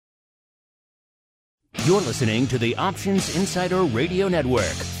You're listening to the Options Insider Radio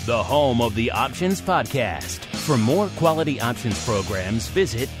Network, the home of the Options Podcast. For more quality options programs,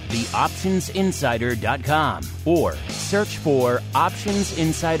 visit theoptionsinsider.com or search for Options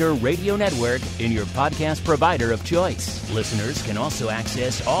Insider Radio Network in your podcast provider of choice. Listeners can also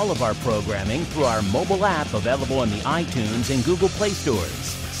access all of our programming through our mobile app available in the iTunes and Google Play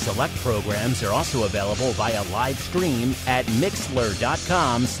stores. Select programs are also available via live stream at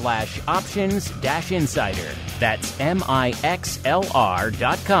mixlr.com/options-insider. That's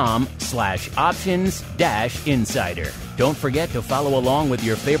mixlr.com/options-insider. Don't forget to follow along with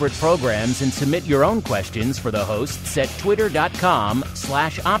your favorite programs and submit your own questions for the hosts at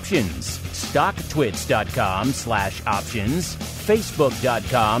twitter.com/options, stocktwits.com/options,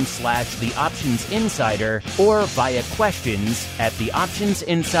 facebook.com/theoptionsinsider, or via questions at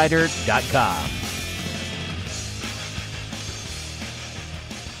theoptionsinsider.com.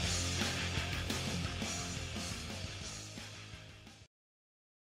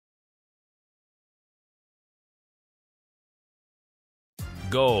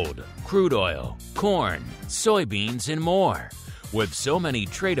 Gold, crude oil, corn, soybeans, and more. With so many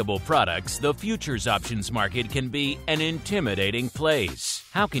tradable products, the futures options market can be an intimidating place.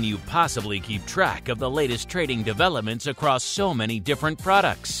 How can you possibly keep track of the latest trading developments across so many different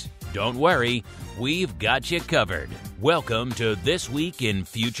products? Don't worry, we've got you covered. Welcome to This Week in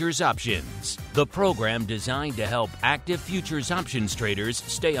Futures Options, the program designed to help active futures options traders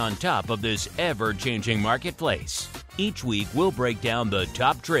stay on top of this ever-changing marketplace. Each week, we'll break down the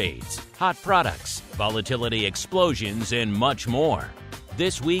top trades, hot products, volatility explosions, and much more.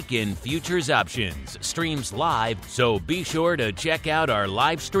 This Week in Futures Options streams live, so be sure to check out our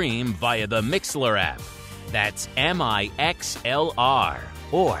live stream via the Mixlr app. That's MIXLR.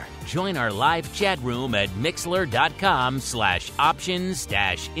 Or join our live chat room at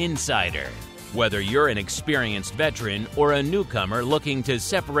mixlr.com/options-insider. Whether you're an experienced veteran or a newcomer looking to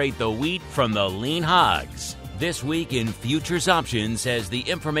separate the wheat from the lean hogs, This Week in Futures Options has the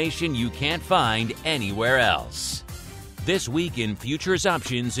information you can't find anywhere else. This Week in Futures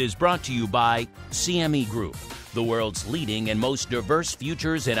Options is brought to you by CME Group, the world's leading and most diverse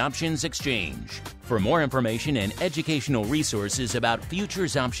futures and options exchange. For more information and educational resources about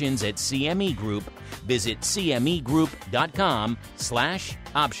futures options at CME Group, visit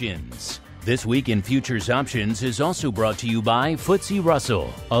cmegroup.com/options. This Week in Futures Options is also brought to you by FTSE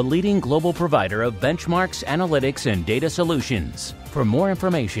Russell, a leading global provider of benchmarks, analytics, and data solutions. For more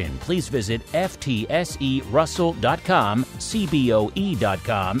information, please visit ftserussell.com,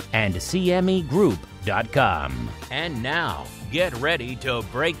 cboe.com, and cmegroup.com. And now, get ready to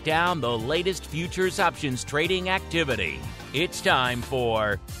break down the latest futures options trading activity. It's time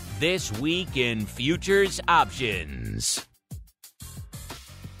for This Week in Futures Options.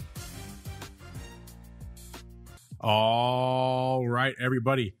 All right,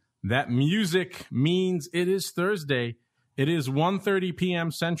 everybody. That music means it is Thursday. It is 1:30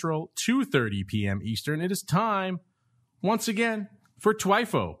 p.m. Central, 2:30 p.m. Eastern. It is time, once again, for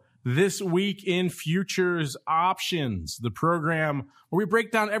TWIFO, This Week in Futures Options, the program where we break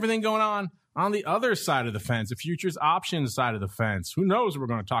down everything going on the other side of the fence, the futures options side of the fence. Who knows what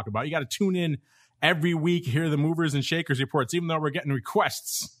we're going to talk about? You got to tune in every week, hear the movers and shakers reports, even though we're getting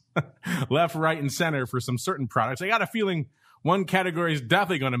requests left, right, and center for some certain products. I got a feeling one category is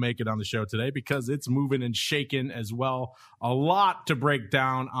definitely going to make it on the show today because it's moving and shaking as well. A lot to break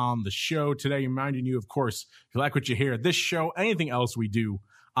down on the show today. Reminding you, of course, if you like what you hear, this show, anything else we do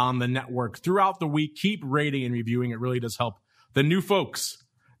on the network throughout the week, keep rating and reviewing. It really does help the new folks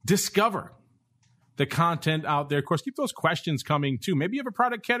discover the content out there. Of course, keep those questions coming too. Maybe you have a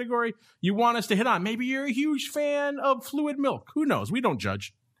product category you want us to hit on. Maybe you're a huge fan of fluid milk. Who knows? We don't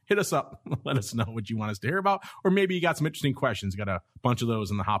judge. Hit us up. Let us know what you want us to hear about. Or maybe you got some interesting questions. Got a bunch of those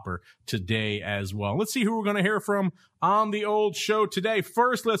in the hopper today as well. Let's see who we're going to hear from on the old show today.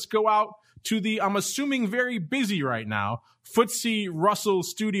 First, let's go out to the, I'm assuming, very busy right now, FTSE Russell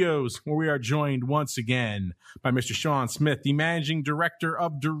Studios, where we are joined once again by Mr. Sean Smith, the Managing Director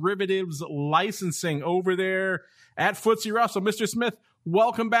of Derivatives Licensing over there at FTSE Russell. Mr. Smith,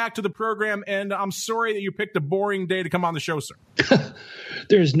 welcome back to the program, and I'm sorry that you picked a boring day to come on the show, sir.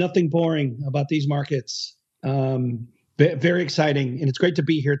 There's nothing boring about these markets. Very exciting, and it's great to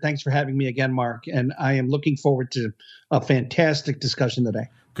be here. Thanks for having me again, Mark, and I am looking forward to a fantastic discussion today.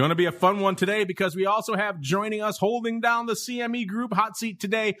 Going to be a fun one today because we also have joining us, holding down the CME Group hot seat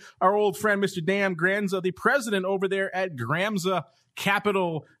today, our old friend, Mr. Dan GRAMZA, the president over there at GRAMZA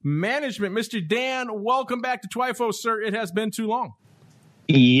Capital Management. Mr. Dan, welcome back to TWIFO, sir. It has been too long.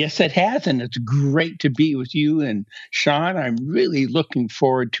 Yes, it has, and it's great to be with you and Sean. I'm really looking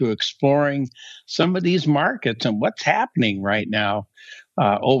forward to exploring some of these markets and what's happening right now.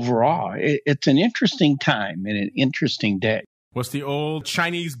 Overall, it's an interesting time and an interesting day. What's the old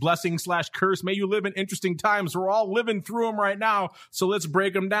Chinese blessing / curse? May you live in interesting times. We're all living through them right now, so let's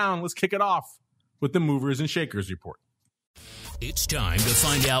break them down. Let's kick it off with the movers and shakers report. It's time to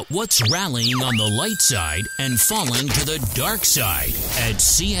find out what's rallying on the light side and falling to the dark side at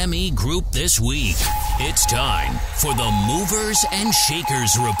CME Group this week. It's time for the Movers and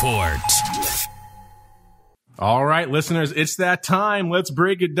Shakers Report. All right, listeners, it's that time. Let's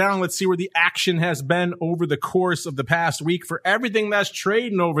break it down. Let's see where the action has been over the course of the past week for everything that's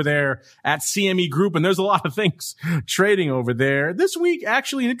trading over there at CME Group. And there's a lot of things trading over there. This week,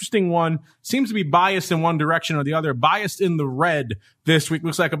 actually an interesting one. Seems to be biased in one direction or the other. Biased in the red this week.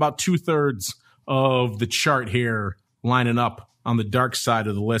 Looks like about 2/3 of the chart here lining up on the dark side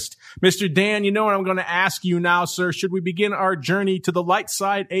of the list. Mr. Dan, you know what I'm going to ask you now, sir. Should we begin our journey to the light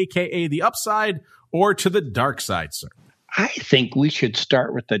side, a.k.a. the upside, or to the dark side, sir? I think we should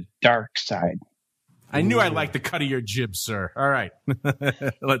start with the dark side. I knew I'd like the cut of your jib, sir. All right.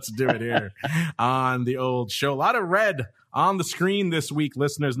 Let's do it here on the old show. A lot of red on the screen this week,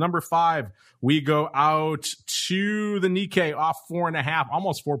 listeners. Number 5, we go out to the Nikkei, off 4.5%,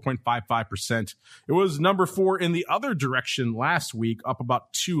 almost 4.55%. It was number 4 in the other direction last week, up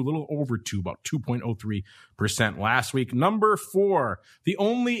about 2, a little over 2, about 2.03% last week. Number 4, the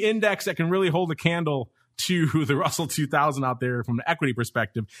only index that can really hold a candle to the Russell 2000 out there from an equity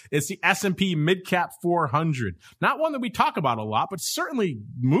perspective, it's the S&P Midcap 400. Not one that we talk about a lot, but certainly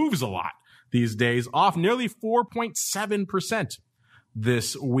moves a lot these days, off nearly 4.7%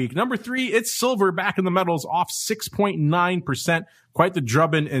 this week. Number 3, it's silver, back in the metals, off 6.9%. Quite the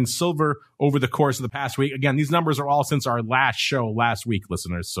drubbing in silver over the course of the past week. Again, these numbers are all since our last show last week,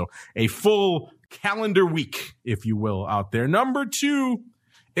 listeners. So a full calendar week, if you will, out there. Number 2,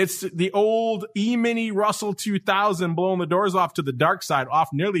 it's the old E-mini Russell 2000 blowing the doors off to the dark side, off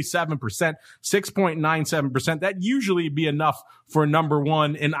nearly 7%, 6.97%. That'd usually be enough for number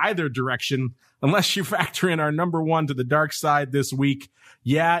 1 in either direction, unless you factor in our number 1 to the dark side this week.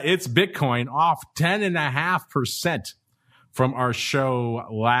 Yeah, it's Bitcoin, off 10.5% from our show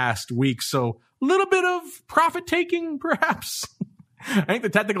last week. So a little bit of profit taking, perhaps. I think the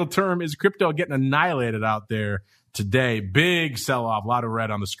technical term is crypto getting annihilated out there today. Big sell-off, a lot of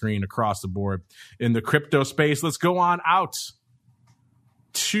red on the screen across the board in the crypto space. Let's go on out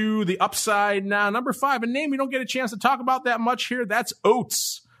to the upside now. Number 5, a name we don't get a chance to talk about that much here. That's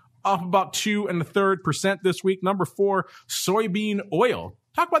oats, up about 2.33% this week. Number 4, soybean oil.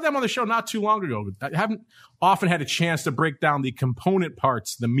 Talked about them on the show not too long ago. I haven't often had a chance to break down the component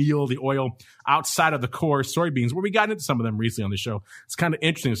parts, the meal, the oil, outside of the core soybeans, where we got into some of them recently on the show. It's kind of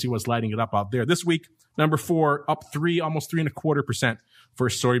interesting to see what's lighting it up out there. This week, number 4, up 3, almost 3.25% for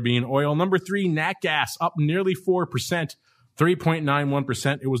soybean oil. Number 3, nat gas, up nearly 4%,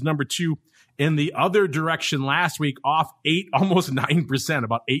 3.91%. It was number 2 in the other direction last week, off 8, almost 9%,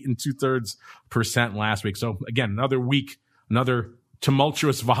 about 8 2/3% last week. So again, another week, another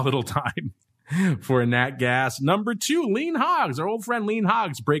tumultuous, volatile time for nat gas. Number 2, lean hogs. Our old friend lean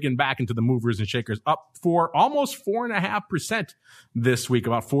hogs breaking back into the movers and shakers, up for almost 4.5% this week,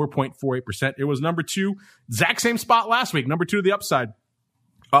 about 4.48%. It was number 2, exact same spot last week. Number 2 to the upside,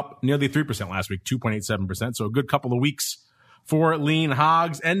 up nearly 3% last week, 2.87%. So a good couple of weeks for lean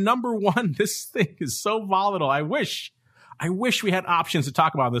hogs. And number 1, this thing is so volatile. I wish we had options to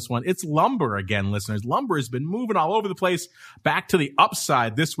talk about this one. It's lumber again, listeners. Lumber has been moving all over the place, back to the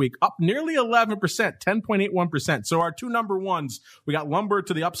upside this week, up nearly 11%, 10.81%. So our 2 number 1s, we got lumber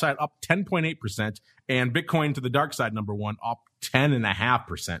to the upside up 10.8%, and Bitcoin to the dark side, number 1, up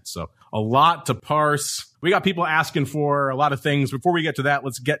 10.5%. So a lot to parse. We got people asking for a lot of things. Before we get to that,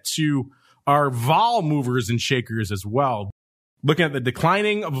 let's get to our vol movers and shakers as well. Looking at the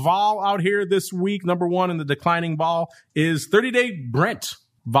declining vol out here this week, number 1 in the declining vol is 30-day Brent.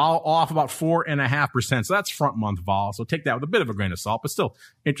 Vol off about 4.5%. So that's front month vol. So take that with a bit of a grain of salt, but still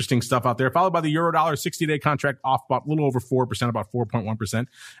interesting stuff out there. Followed by the Eurodollar 60-day contract off about a little over 4%, about 4.1%.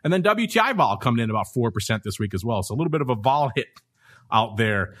 And then WTI vol coming in about 4% this week as well. So a little bit of a vol hit out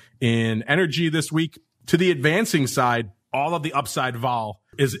there in energy this week. To the advancing side, all of the upside vol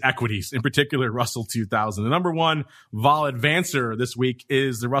is equities, in particular Russell 2000. The number 1 vol advancer this week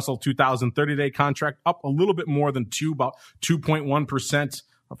is the Russell 2000 30-day contract, up a little bit more than 2, about 2.1%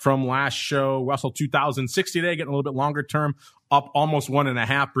 from last show. Russell 2000 60-day, getting a little bit longer term, up almost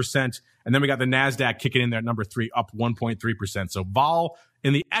 1.5%. And then we got the NASDAQ kicking in there at number 3, up 1.3%. So vol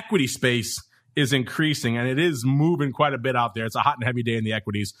in the equity space is increasing, and it is moving quite a bit out there. It's a hot and heavy day in the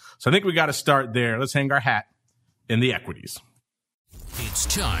equities. So I think we got to start there. Let's hang our hat in the equities. It's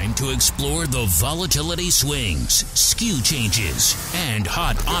time to explore the volatility swings, skew changes, and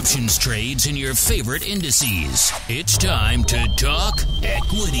hot options trades in your favorite indices. It's time to talk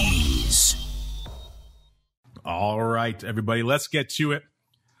equities. All right, everybody, let's get to it.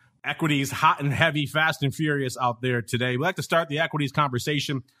 Equities, hot and heavy, fast and furious out there today. We like to start the equities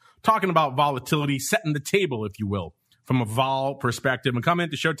conversation talking about volatility, setting the table, if you will, from a vol perspective. And coming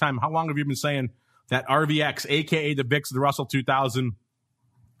into Showtime, how long have you been saying that RVX, a.k.a. the VIX, the Russell 2000,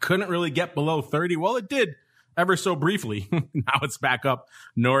 couldn't really get below 30? Well, it did ever so briefly. Now it's back up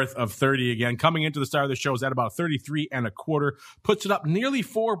north of 30 again. Coming into the start of the show is at about 33 and a quarter, puts it up nearly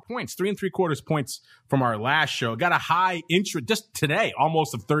 4 points, 3 3/4 points from our last show. Got a high intra just today,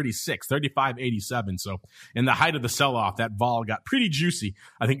 almost of 36, 35.87. So in the height of the sell-off, that vol got pretty juicy,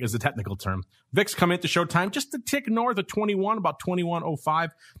 I think is the technical term. VIX come into Showtime just a tick north of 21, about 21.05.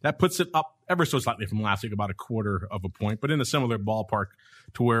 That puts it up ever so slightly from last week, about 1/4 of a point, but in a similar ballpark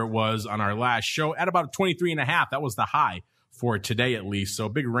to where it was on our last show at about 23.5. That was the high for today, at least. So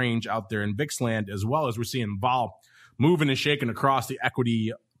big range out there in VIX land, as well as we're seeing vol moving and shaking across the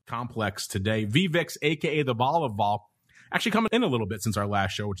equity complex today. VVIX, aka the vol of vol, actually coming in a little bit since our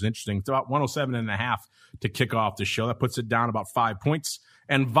last show, which is interesting. It's about 107.5 to kick off the show. That puts it down about 5 points.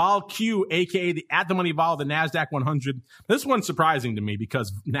 And vol Q, aka the at-the-money vol of the NASDAQ 100. This one's surprising to me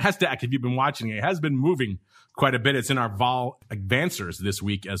because NASDAQ, if you've been watching it, has been moving quite a bit. It's in our vol advancers this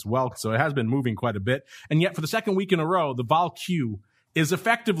week as well. So it has been moving quite a bit. And yet for the second week in a row, the vol Q is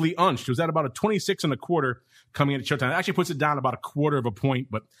effectively unched. It was at about a 26.25 coming into Showtime. It actually puts it down about 1/4 of a point,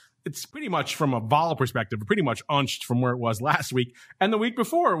 but it's pretty much from a vol perspective, pretty much unched from where it was last week. And the week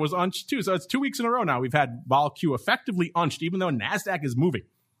before it was unched too. So it's 2 weeks in a row now. We've had vol Q effectively unched, even though NASDAQ is moving,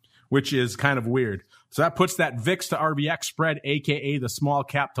 which is kind of weird. So that puts that VIX to RVX spread, aka the small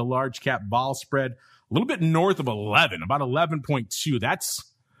cap to large cap vol spread, a little bit north of 11, about 11.2.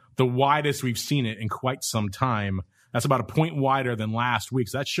 That's the widest we've seen it in quite some time. That's about a point wider than last week.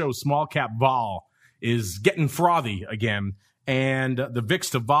 So that shows small cap vol is getting frothy again. And the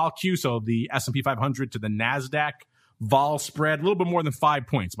VIX to vol Q, so the S&P 500 to the NASDAQ vol spread, a little bit more than 5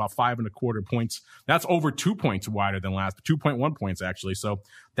 points, about 5.25 points. That's over 2 points wider than last, 2.1 points actually. So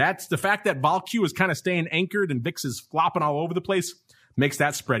that's the fact that vol Q is kind of staying anchored and VIX is flopping all over the place, makes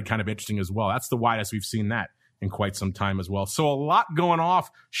that spread kind of interesting as well. That's the widest we've seen that in quite some time as well. So a lot going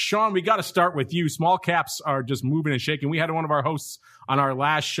off. Sean, we got to start with you. Small caps are just moving and shaking. We had one of our hosts on our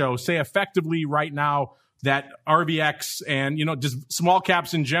last show say effectively right now that RVX and, just small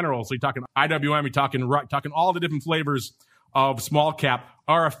caps in general, so you're talking IWM, you're talking all the different flavors of small cap,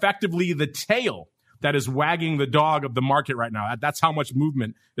 are effectively the tail that is wagging the dog of the market right now. That's how much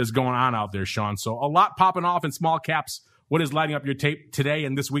movement is going on out there, Sean. So a lot popping off in small caps. What is lighting up your tape today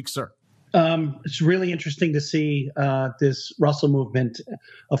and this week, sir? It's really interesting to see this Russell movement.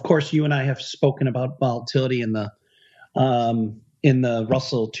 Of course, you and I have spoken about volatility in the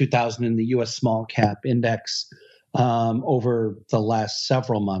Russell 2000 in the U.S. small cap index over the last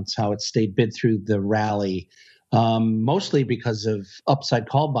several months, how it stayed bid through the rally, mostly because of upside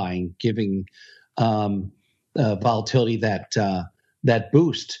call buying, giving volatility that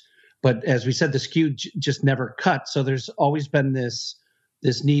boost. But as we said, the skew just never cut. So there's always been this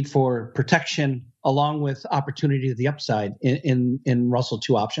need for protection along with opportunity to the upside in Russell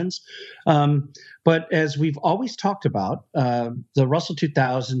 2 options. But as we've always talked about, the Russell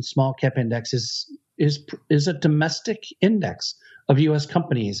 2000 small cap index is a domestic index of U.S.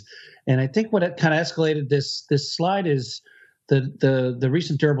 companies. And I think what it kind of escalated this slide is the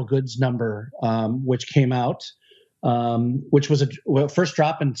recent durable goods number, which came out, which was a first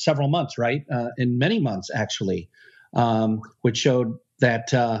drop in several months, right? In many months, actually, which showed that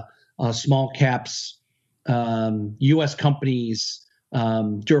small caps, U.S. companies,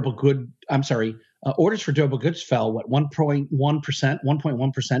 orders for durable goods fell,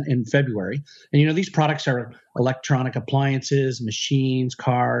 1.1% in February. And, these products are electronic appliances, machines,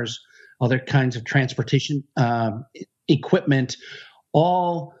 cars, other kinds of transportation equipment,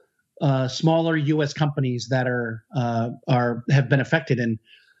 all smaller U.S. companies that have been affected. And,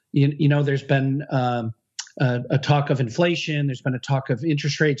 there's been a talk of inflation. There's been a talk of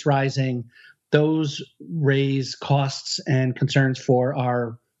interest rates rising. Those raise costs and concerns for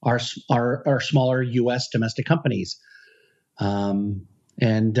our smaller U.S. domestic companies,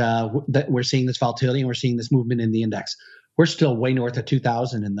 that we're seeing this volatility and we're seeing this movement in the index. We're still way north of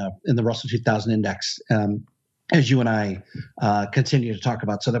 2,000 in the Russell 2000 index, as you and I continue to talk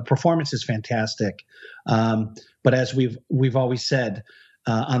about. So the performance is fantastic, but as we've always said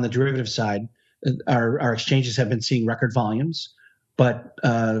on the derivative side, our exchanges have been seeing record volumes, but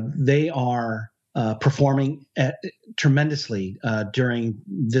they are performing tremendously during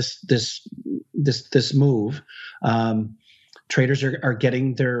this move. Traders are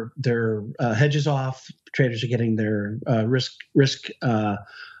getting their hedges off. Traders are getting their risk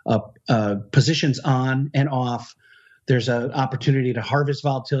positions on and off. There's an opportunity to harvest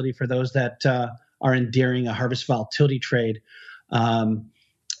volatility for those that are endearing a harvest volatility trade.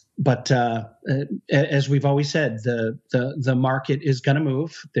 But as we've always said, the market is going to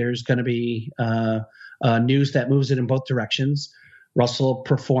move. There's going to be news that moves it in both directions. Russell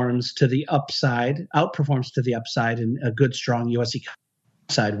outperforms to the upside in a good, strong U.S. economy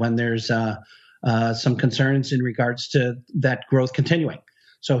side when there's some concerns in regards to that growth continuing.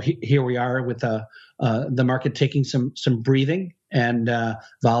 So here we are with the market taking some breathing, and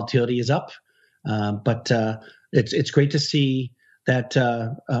volatility is up. But it's great to see that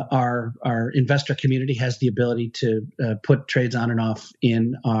our investor community has the ability to put trades on and off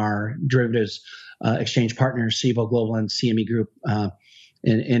in our derivatives exchange partners, CBOE Global and CME Group,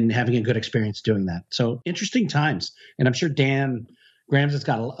 and having a good experience doing that. So interesting times. And I'm sure Dan GRAMZA's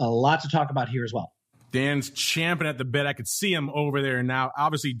got a lot to talk about here as well. Dan's champing at the bit. I could see him over there now.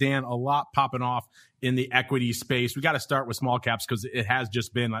 Obviously, Dan, a lot popping off in the equity space. We got to start with small caps because it has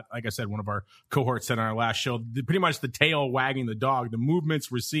just been, like I said, one of our cohorts said on our last show, pretty much the tail wagging the dog. The movements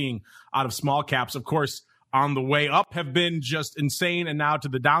we're seeing out of small caps, of course, on the way up have been just insane, and now to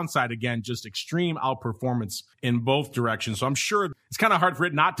the downside again, just extreme outperformance in both directions. So I'm sure it's kind of hard for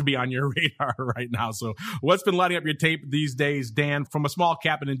it not to be on your radar right now. So what's been lighting up your tape these days, Dan, from a small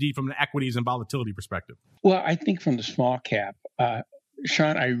cap and indeed from an equities and volatility perspective? Well, I think from the small cap,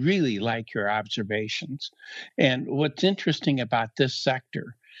 Sean, I really like your observations. And what's interesting about this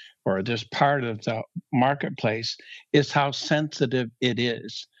sector or this part of the marketplace is how sensitive it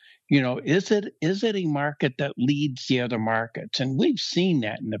is. You know, is it a market that leads the other markets? And we've seen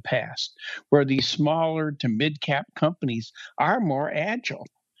that in the past, where these smaller to mid-cap companies are more agile.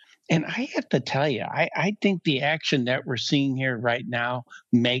 And I have to tell you, I think the action that we're seeing here right now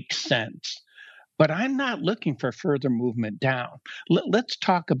makes sense. But I'm not looking for further movement down. Let's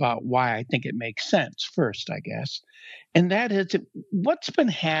talk about why I think it makes sense first, I guess. And that is what's been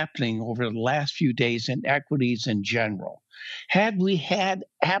happening over the last few days in equities in general. Had we had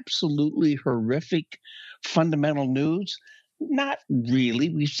absolutely horrific fundamental news? Not really.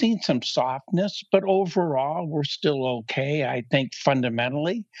 We've seen some softness, but overall, we're still okay, I think,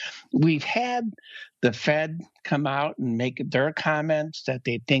 fundamentally. We've had the Fed come out and make their comments that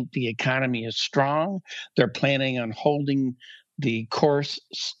they think the economy is strong. They're planning on holding the course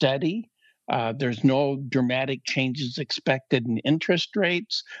steady. There's no dramatic changes expected in interest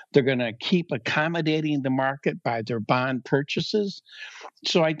rates. They're going to keep accommodating the market by their bond purchases.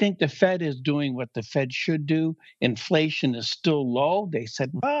 So I think the Fed is doing what the Fed should do. Inflation is still low. They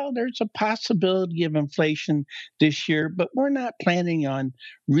said, well, there's a possibility of inflation this year, but we're not planning on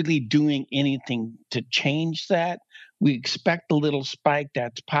really doing anything to change that. We expect a little spike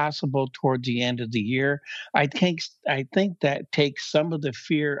that's possible towards the end of the year. I think that takes some of the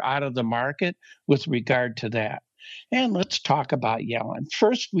fear out of the market with regard to that. And let's talk about Yellen.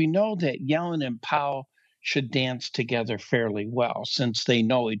 First, we know that Yellen and Powell should dance together fairly well since they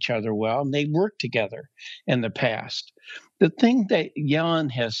know each other well and they worked together in the past. The thing that Yellen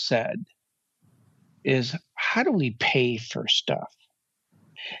has said is, how do we pay for stuff?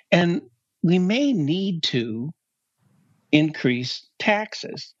 And we may need to increase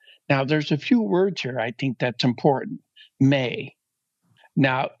taxes. Now, there's a few words here I think that's important. May.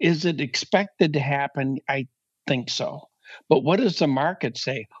 Now, is it expected to happen? I think so. But what does the market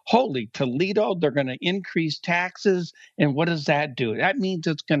say? Holy Toledo, they're going to increase taxes. And what does that do? That means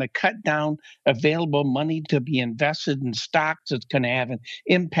it's going to cut down available money to be invested in stocks. It's going to have an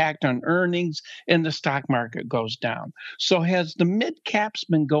impact on earnings, and the stock market goes down. So has the mid caps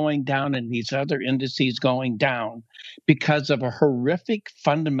been going down and these other indices going down because of a horrific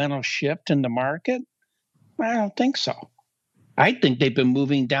fundamental shift in the market? I don't think so. I think they've been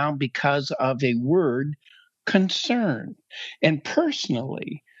moving down because of a word, concern. And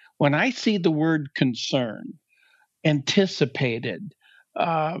personally, when I see the word concern, anticipated,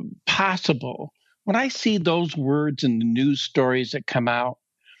 possible, when I see those words in the news stories that come out,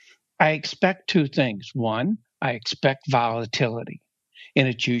 I expect two things. One, I expect volatility, and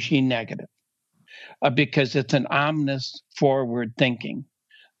it's usually negative because it's an ominous forward thinking.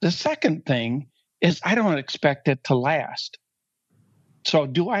 The second thing is I don't expect it to last. So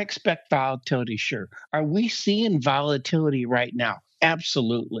do I expect volatility? Sure. Are we seeing volatility right now?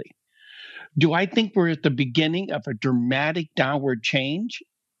 Absolutely. Do I think we're at the beginning of a dramatic downward change?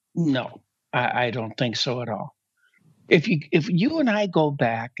 No. I don't think so at all. If you and I go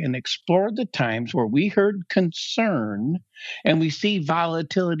back and explore the times where we heard concern and we see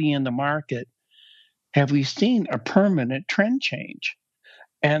volatility in the market, have we seen a permanent trend change?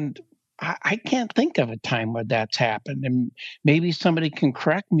 And I can't think of a time where that's happened. And maybe somebody can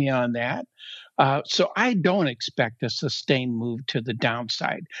correct me on that. So I don't expect a sustained move to the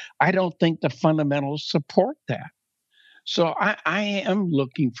downside. I don't think the fundamentals support that. So I am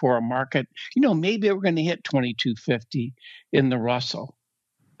looking for a market. Maybe we're going to hit 2250 in the Russell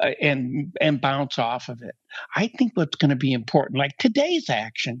and bounce off of it. I think what's going to be important, like today's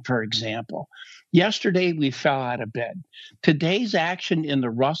action, for example. Yesterday we fell out of bed. Today's action in the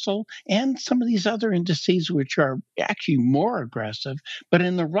Russell and some of these other indices, which are actually more aggressive, but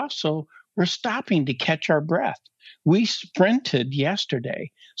in the Russell, we're stopping to catch our breath. We sprinted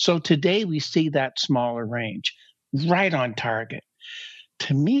yesterday. So today we see that smaller range, right on target.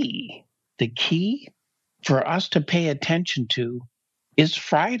 To me, the key for us to pay attention to is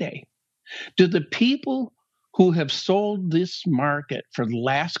Friday. Do the people who have sold this market for the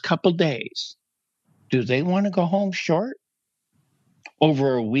last couple days, do they want to go home short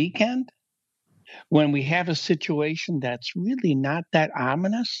over a weekend when we have a situation that's really not that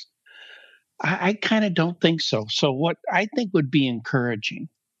ominous? I kind of don't think so. So what I think would be encouraging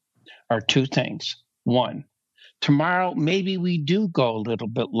are two things. One, tomorrow, maybe we do go a little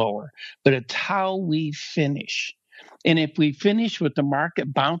bit lower, but it's how we finish. And if we finish with the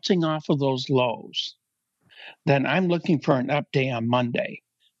market bouncing off of those lows, then I'm looking for an up day on Monday.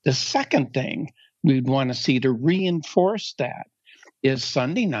 The second thing we'd want to see to reinforce that is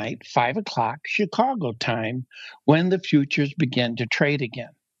Sunday night, 5 o'clock Chicago time, when the futures begin to trade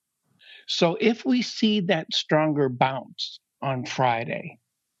again. So if we see that stronger bounce on Friday,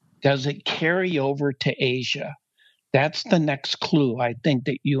 does it carry over to Asia? That's the next clue I think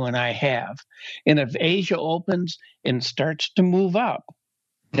that you and I have. And if Asia opens and starts to move up,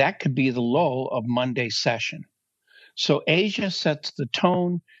 that could be the low of Monday's session. So Asia sets the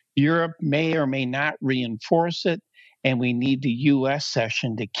tone. Europe may or may not reinforce it, and we need the U.S.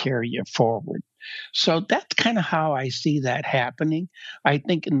 session to carry it forward. So that's kind of how I see that happening. I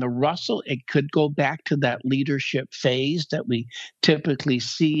think in the Russell, it could go back to that leadership phase that we typically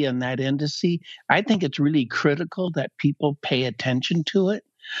see in that indice. I think it's really critical that people pay attention to it.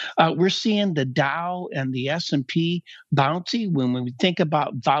 We're seeing the Dow and the S&P bouncy. When we think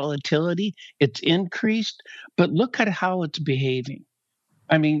about volatility, it's increased, but look at how it's behaving.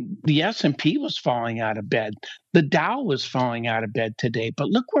 I mean, the S&P was falling out of bed. The Dow was falling out of bed today, but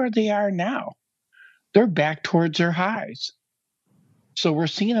look where they are now. They're back towards their highs. So we're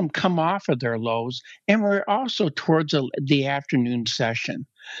seeing them come off of their lows, and we're also towards the afternoon session.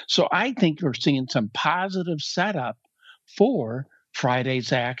 So I think we're seeing some positive setup for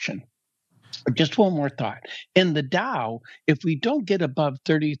Friday's action. Just one more thought. In the Dow, if we don't get above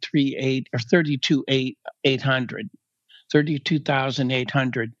 33.8 or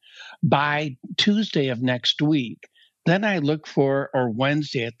 32,800 by Tuesday of next week, then I look for, or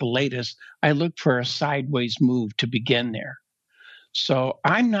Wednesday at the latest, I look for a sideways move to begin there. So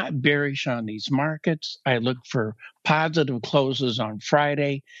I'm not bearish on these markets. I look for positive closes on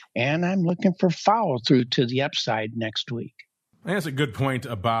Friday, and I'm looking for follow through to the upside next week. I think that's a good point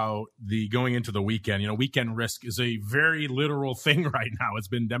about the going into the weekend. Weekend risk is a very literal thing right now. It's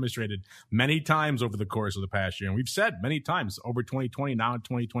been demonstrated many times over the course of the past year. And we've said many times over 2020, now in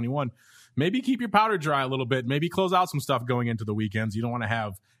 2021, maybe keep your powder dry a little bit. Maybe close out some stuff going into the weekends. You don't want to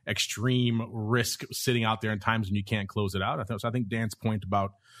have extreme risk sitting out there in times when you can't close it out. So I think Dan's point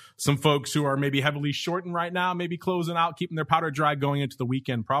about some folks who are maybe heavily shorting right now, maybe closing out, keeping their powder dry going into the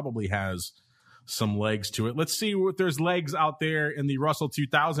weekend probably has some legs to it. Let's see what there's legs out there in the Russell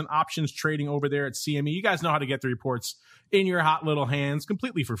 2000 options trading over there at CME. You guys know how to get the reports in your hot little hands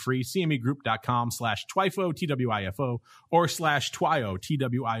completely for free. CMEgroup.com/TWIFO, TWIFO, or /TWIO,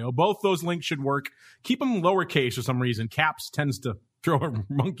 TWIO. Both those links should work. Keep them lowercase for some reason. Caps tends to throw a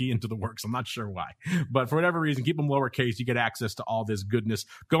monkey into the works. I'm not sure why. But for whatever reason, keep them lowercase. You get access to all this goodness.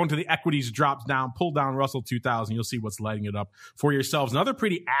 Go into the equities, drops down, pull down Russell 2000. You'll see what's lighting it up for yourselves. Another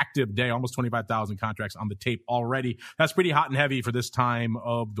pretty active day, almost 25,000 contracts on the tape already. That's pretty hot and heavy for this time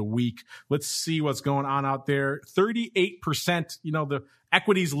of the week. Let's see what's going on out there. 38%, the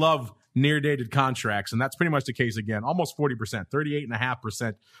equities love near-dated contracts, and that's pretty much the case again. Almost 40%,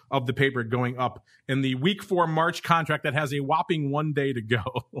 38.5% of the paper going up in the week 4 March contract that has a whopping 1 day to go,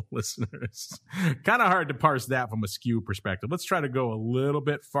 listeners. Kind of hard to parse that from a skew perspective. Let's try to go a little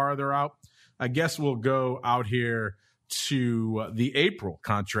bit farther out. I guess we'll go out here to the April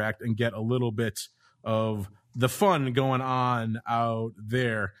contract and get a little bit of the fun going on out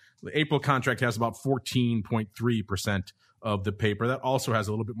there. The April contract has about 14.3% of the paper. That also has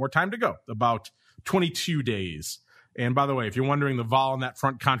a little bit more time to go, about 22 days. And by the way, if you're wondering, the vol on that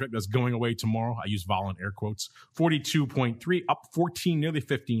front contract that's going away tomorrow, I use vol in air quotes, 42.3, up 14, nearly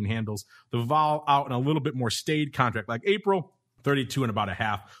 15 handles. The vol out in a little bit more staid contract like April, 32 and about a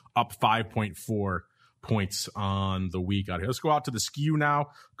half, up 5.4 points on the week out here. Let's go out to the skew now.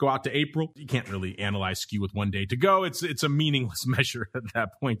 Go out to April. You can't really analyze skew with 1 day to go. It's a meaningless measure at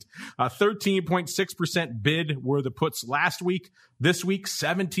that point. 13.6% bid were the puts last week. This week,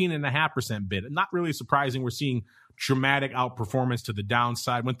 17.5% bid. Not really surprising. We're seeing dramatic outperformance to the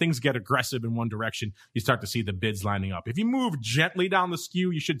downside. When things get aggressive in one direction, you start to see the bids lining up. If you move gently down the skew,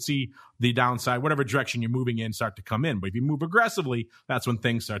 you should see the downside, whatever direction you're moving in, start to come in. But if you move aggressively, that's when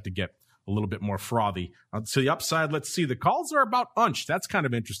things start to get a little bit more frothy. To the upside, let's see. The calls are about unched. That's kind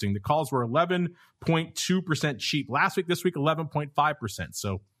of interesting. The calls were 11.2% cheap last week. This week, 11.5%.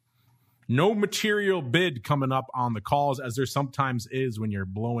 So no material bid coming up on the calls, as there sometimes is when you're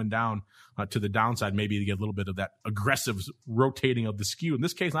blowing down to the downside. Maybe you get a little bit of that aggressive rotating of the skew. In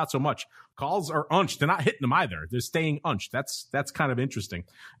this case, not so much. Calls are unched. They're not hitting them either. They're staying unched. That's kind of interesting.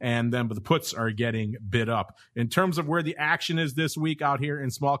 And then, but the puts are getting bid up. In terms of where the action is this week out here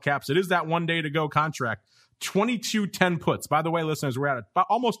in small caps, it is that 1 day to go contract. 22.10 puts. By the way, listeners, we're at about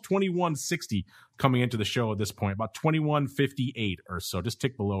almost 21.60 coming into the show at this point, about 21.58 or so, just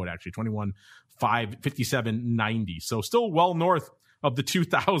tick below it actually, 57.90. So still well north of the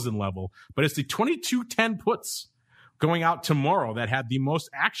 2,000 level, but it's the 22.10 puts going out tomorrow that had the most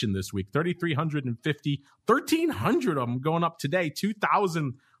action this week. 3,350, 1,300 of them going up today,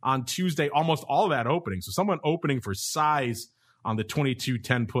 2,000 on Tuesday, almost all that opening. So someone opening for size on the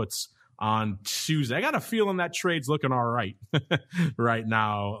 22.10 puts on Tuesday. I got a feeling that trade's looking all right right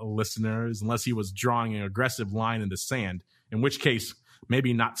now, listeners, unless he was drawing an aggressive line in the sand, in which case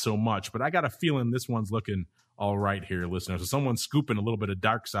maybe not so much. But I got a feeling this one's looking all right here, listeners. So someone's scooping a little bit of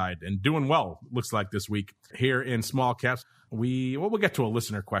dark side and doing well, looks like, this week here in small caps. We'll get to a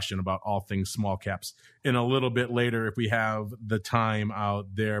listener question about all things small caps in a little bit later if we have the time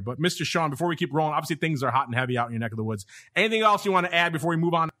out there. But Mr. Sean, before we keep rolling, obviously things are hot and heavy out in your neck of the woods. Anything else you want to add before we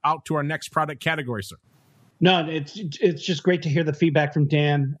move on out to our next product category, sir? No, it's just great to hear the feedback from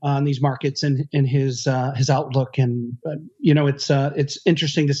Dan on these markets and his outlook. And it's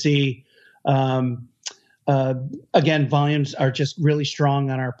interesting to see. Again, volumes are just really strong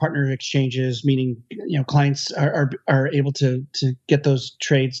on our partner exchanges, meaning clients are able to get those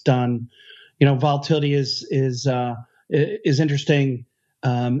trades done. Volatility is interesting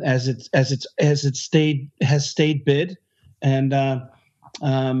as it stayed bid, and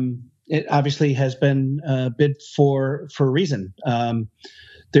it obviously has been bid for a reason.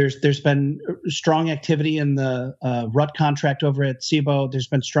 There's been strong activity in the RUT contract over at CBOE. There's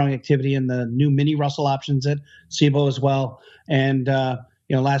been strong activity in the new mini Russell options at CBOE as well. And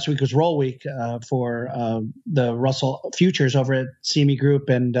last week was roll week for the Russell futures over at CME Group,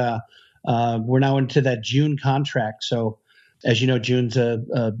 and we're now into that June contract. So, as you know, June's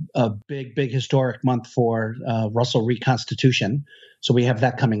a big historic month for Russell reconstitution. So we have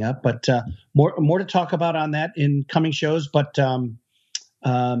that coming up. But more to talk about on that in coming shows. But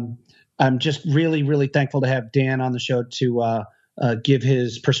I'm just really, really thankful to have Dan on the show to give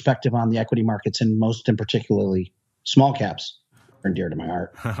his perspective on the equity markets, and most in particularly small caps. Are dear to my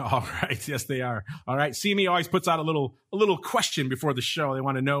heart. All right. Yes, they are. All right. CME always puts out a little question before the show. They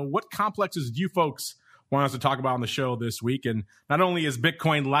want to know, what complexes do you folks want us to talk about on the show this week? And not only is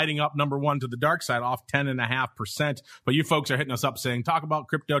Bitcoin lighting up number one to the dark side, off 10.5%, but you folks are hitting us up saying, talk about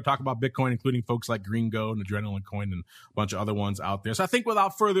crypto, talk about Bitcoin, including folks like Green Go and Adrenaline Coin and a bunch of other ones out there. So I think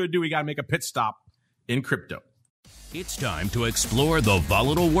without further ado, we got to make a pit stop in crypto. It's time to explore the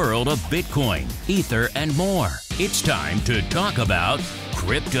volatile world of Bitcoin, Ether, and more. It's time to talk about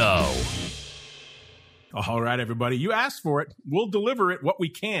crypto. All right, everybody. You asked for it. We'll deliver it what we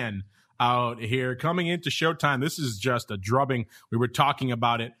can out here. Coming into showtime, this is just a drubbing. We were talking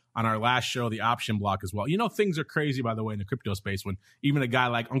about it on our last show, the option block as well. Things are crazy, by the way, in the crypto space, when even a guy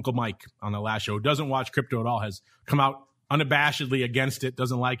like Uncle Mike on the last show, who doesn't watch crypto at all, has come out unabashedly against it,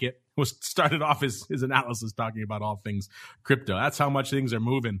 doesn't like it, was started off his analysis talking about all things crypto. That's how much things are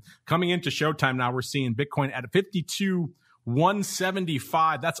moving. Coming into showtime now, we're seeing Bitcoin at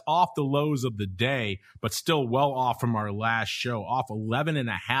 52,175. That's off the lows of the day, but still well off from our last show, off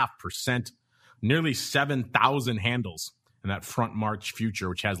 11.5%, nearly 7,000 handles in that front March future,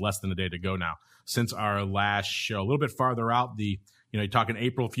 which has less than a day to go now since our last show. A little bit farther out, the You're talking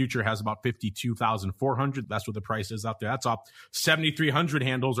April future has about 52,400. That's what the price is out there. That's off 7,300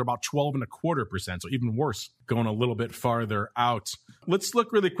 handles, or about 12.25%. So even worse, going a little bit farther out. Let's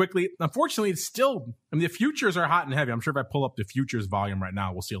look really quickly. Unfortunately, it's still, the futures are hot and heavy. I'm sure if I pull up the futures volume right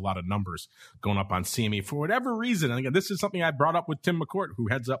now, we'll see a lot of numbers going up on CME for whatever reason. And again, this is something I brought up with Tim McCourt, who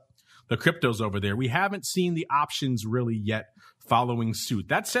heads up the cryptos over there. We haven't seen the options really yet following suit.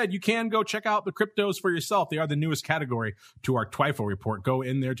 That said, you can go check out the cryptos for yourself. They are the newest category to our TWIFO report. Go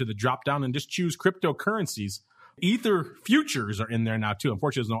in there to the drop down and just choose cryptocurrencies. Ether futures are in there now too.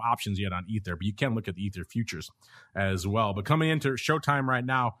 Unfortunately, there's no options yet on Ether, but you can look at the Ether futures as well. But coming into showtime right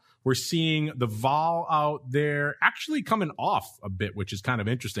now, we're seeing the vol out there actually coming off a bit, which is kind of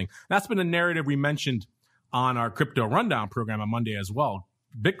interesting. That's been a narrative we mentioned on our crypto rundown program on Monday as well.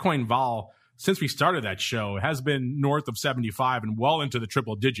 Bitcoin vol, since we started that show, has been north of 75 and well into the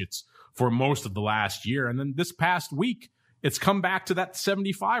triple digits for most of the last year. And then this past week, it's come back to that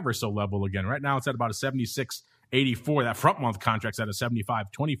 75 or so level again. Right now, it's at about a 76.84. That front month contract's at a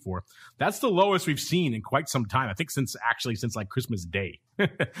 75.24. That's the lowest we've seen in quite some time. I think since like Christmas Day.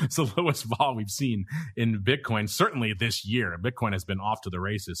 It's the lowest vol we've seen in Bitcoin, certainly this year. Bitcoin has been off to the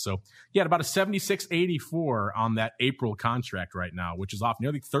races. So yeah, about a 76.84 on that April contract right now, which is off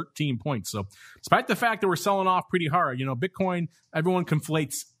nearly 13 points. So despite the fact that we're selling off pretty hard, Bitcoin, everyone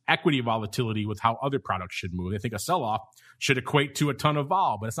conflates equity volatility with how other products should move. They think a sell-off should equate to a ton of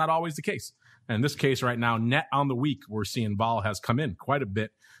vol, but it's not always the case. And in this case right now, net on the week, we're seeing vol has come in quite a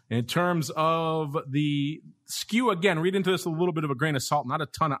bit. In terms of the skew, again, read into this a little bit of a grain of salt, not a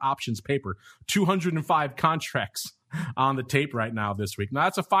ton of options paper. 205 contracts on the tape right now this week. Now,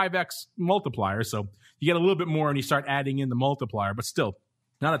 that's a 5x multiplier, so you get a little bit more and you start adding in the multiplier, but still,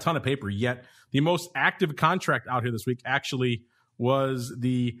 not a ton of paper yet. The most active contract out here this week actually was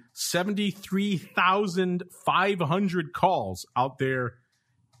the 73,500 calls out there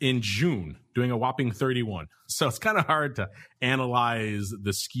in June, doing a whopping 31. So it's kind of hard to analyze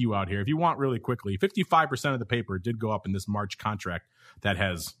the skew out here. If you want really quickly, 55% of the paper did go up in this March contract that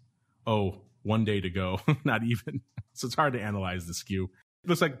has, 1 day to go, not even. So it's hard to analyze the skew. It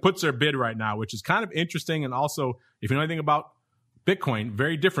looks like puts are bid right now, which is kind of interesting. And also, if you know anything about Bitcoin,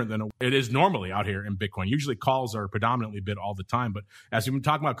 very different than it is normally out here in Bitcoin. Usually calls are predominantly bid all the time. But as we've been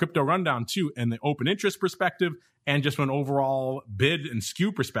talking about crypto rundown too, and the open interest perspective, and just from an overall bid and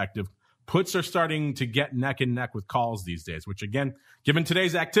skew perspective, puts are starting to get neck and neck with calls these days, which again, given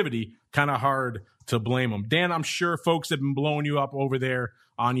today's activity, kind of hard to blame them. Dan, I'm sure folks have been blowing you up over there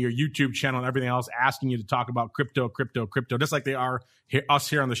on your YouTube channel and everything else, asking you to talk about crypto, just like they are us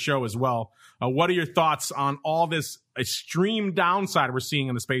here on the show as well. What are your thoughts on all this extreme downside we're seeing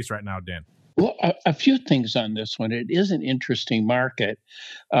in the space right now, Dan? Well, a few things on this one. It is an interesting market,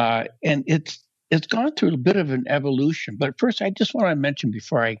 and it's gone through a bit of an evolution. But first, I just want to mention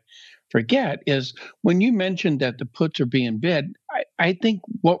before I forget is when you mentioned that the puts are being bid, I think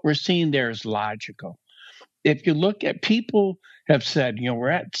what we're seeing there is logical. If you look at people have said, we're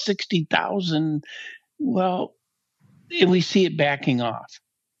at 60,000, well, and we see it backing off.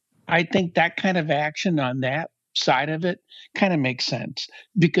 I think that kind of action on that side of it kind of makes sense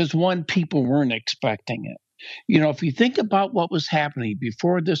because one, people weren't expecting it. If you think about what was happening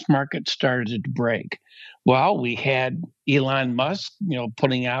before this market started to break, well, we had Elon Musk,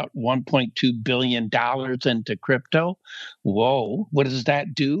 putting out $1.2 billion into crypto. Whoa, what does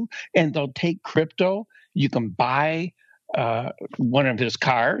that do? And they'll take crypto. You can buy one of his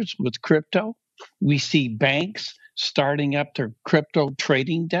cars with crypto. We see banks starting up their crypto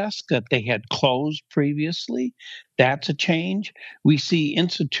trading desk that they had closed previously. That's a change. We see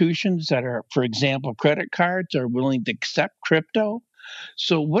institutions that are, for example, credit cards are willing to accept crypto.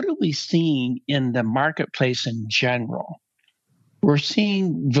 So what are we seeing in the marketplace in general? We're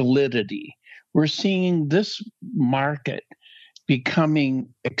seeing validity. We're seeing this market becoming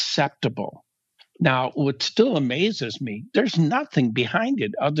acceptable. Now, what still amazes me, there's nothing behind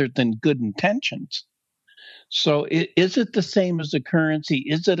it other than good intentions. So is it the same as a currency?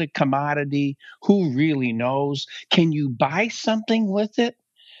 Is it a commodity? Who really knows? Can you buy something with it?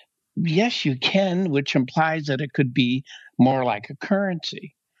 Yes, you can, which implies that it could be more like a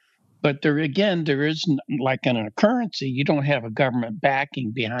currency. But there is, like in a currency, you don't have a government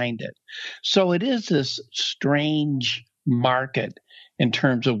backing behind it. So it is this strange market in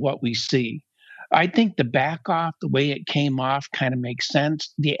terms of what we see. I think the back off, the way it came off kind of makes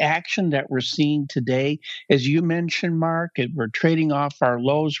sense. The action that we're seeing today, as you mentioned, Mark, we're trading off our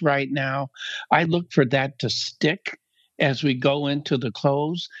lows right now. I look for that to stick as we go into the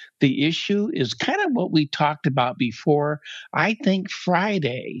close. The issue is kind of what we talked about before. I think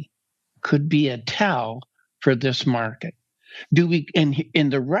Friday could be a tell for this market. Do we, in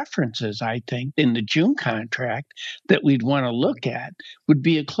the references, I think, in the June contract that we'd want to look at would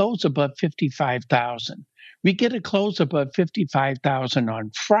be a close above 55,000. We get a close above 55,000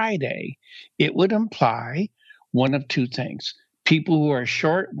 on Friday, it would imply one of two things. People who are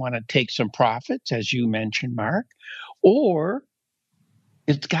short want to take some profits, as you mentioned, Mark, or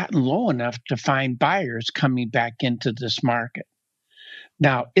it's gotten low enough to find buyers coming back into this market.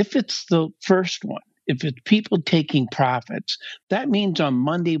 Now, if it's the first one, if it's people taking profits, that means on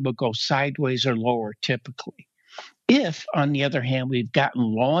Monday we'll go sideways or lower typically. If, on the other hand, we've gotten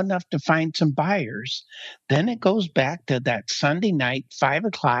low enough to find some buyers, then it goes back to that Sunday night, 5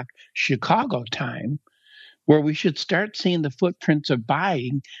 o'clock Chicago time, where we should start seeing the footprints of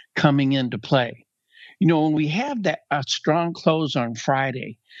buying coming into play. You know, when we have that a strong close on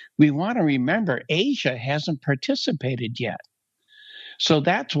Friday, we want to remember Asia hasn't participated yet. So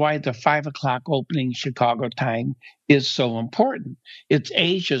that's why the 5 o'clock opening Chicago time is so important. It's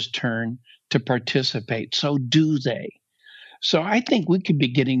Asia's turn to participate. So do they. So I think we could be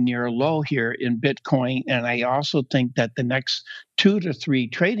getting near a low here in Bitcoin. And I also think that the next 2 to 3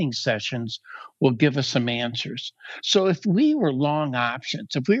 trading sessions will give us some answers. So if we were long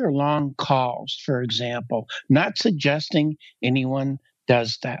options, if we were long calls, for example, not suggesting anyone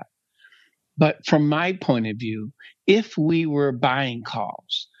does that. But from my point of view, if we were buying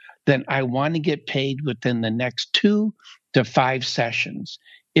calls, then I want to get paid within the next 2 to 5 sessions.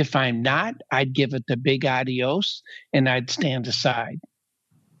 If I'm not, I'd give it the big adios and I'd stand aside.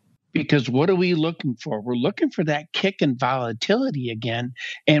 Because what are we looking for? We're looking for that kick in volatility again,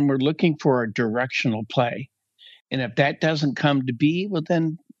 and we're looking for a directional play. And if that doesn't come to be, well,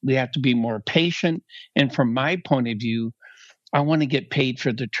 then we have to be more patient. And from my point of view, I want to get paid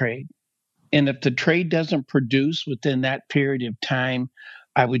for the trade. And if the trade doesn't produce within that period of time,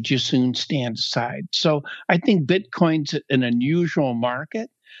 I would just soon stand aside. So I think Bitcoin's an unusual market.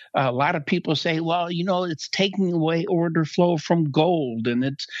 A lot of people say, well, you know, it's taking away order flow from gold and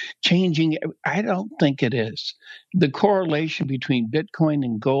it's changing. I don't think it is. The correlation between Bitcoin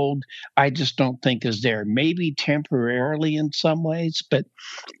and gold, I just don't think is there. Maybe temporarily in some ways, but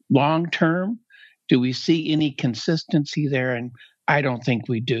long term, do we see any consistency there? And I don't think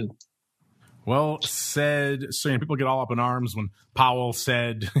we do. Well said. So people get all up in arms when Powell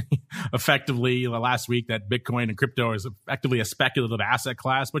said effectively last week that Bitcoin and crypto is effectively a speculative asset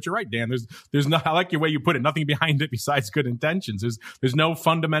class. But you're right, Dan. There's no, I like your way you put it, nothing behind it besides good intentions. There's no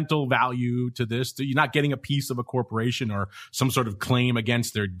fundamental value to this. You're not getting a piece of a corporation or some sort of claim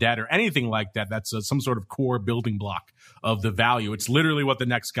against their debt or anything like that. That's some sort of core building block of the value. It's literally what the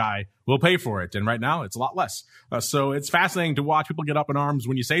next guy will pay for it. And right now it's a lot less. So it's fascinating to watch people get up in arms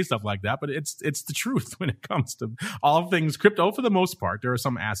when you say stuff like that, but it's the truth when it comes to all things crypto for the most part. There are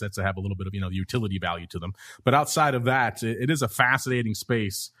some assets that have a little bit of, utility value to them. But outside of that, it is a fascinating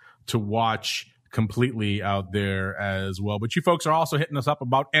space to watch completely out there as well. But you folks are also hitting us up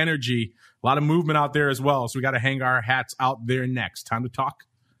about energy. A lot of movement out there as well. So we got to hang our hats out there next. Time to talk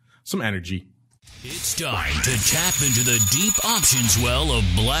some energy. It's time to tap into the deep options well of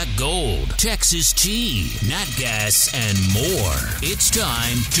black gold, Texas tea, nat gas, and more. It's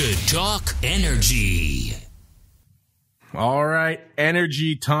time to talk energy. All right,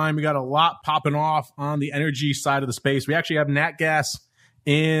 energy time. We got a lot popping off on the energy side of the space. We actually have nat gas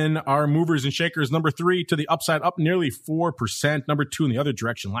in our movers and shakers. Number 3 to the upside, up nearly 4%. Number 2 in the other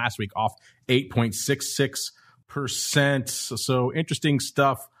direction last week, off 8.66%. So interesting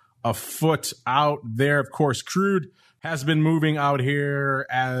stuff afoot out there. Of course, crude has been moving out here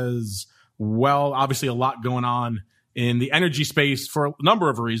as well. Obviously, a lot going on in the energy space for a number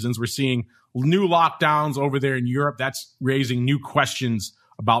of reasons. We're seeing new lockdowns over there in Europe. That's raising new questions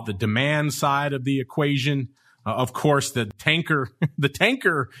about the demand side of the equation. Of course, the tanker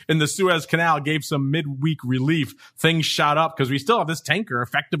in the Suez Canal gave some midweek relief. Things shot up because we still have this tanker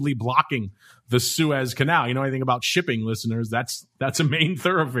effectively blocking the Suez Canal. You know anything about shipping, listeners? That's a main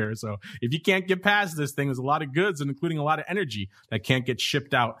thoroughfare. So if you can't get past this thing, there's a lot of goods and including a lot of energy that can't get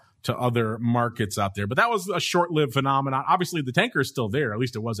shipped out to other markets out there. But that was a short-lived phenomenon. Obviously, the tanker is still there. At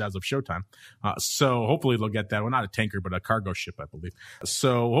least it was as of showtime. So hopefully they'll get that. Well, not a tanker, but a cargo ship, I believe.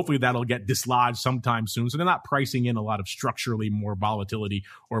 So hopefully that'll get dislodged sometime soon. So they're not pricing in a lot of structurally more volatility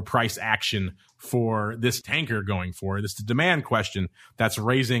or price action for this tanker going forward. It's the demand question that's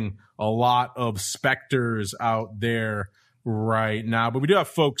raising a lot of specters out there right now. But we do have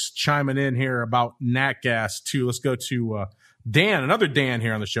folks chiming in here about nat gas too. Let's go to Dan, another Dan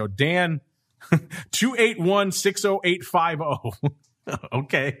here on the show. Dan, 281-60850.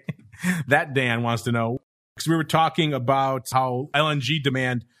 Okay. That Dan wants to know, because we were talking about how LNG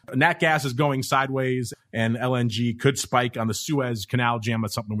demand, nat gas is going sideways and LNG could spike on the Suez Canal jam.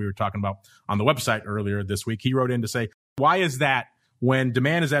 That's something we were talking about on the website earlier this week. He wrote in to say, why is that when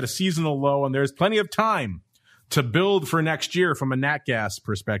demand is at a seasonal low and there's plenty of time to build for next year from a nat gas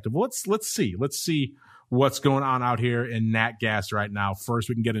perspective? Well, let's see what's going on out here in nat gas right now. First,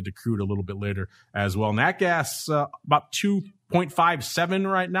 we can get into crude a little bit later as well. Nat gas about 2.57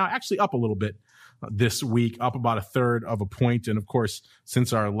 right now, actually up a little bit this week, up about a third of a point. And of course,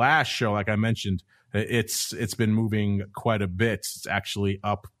 since our last show, like I mentioned, it's been moving quite a bit. It's actually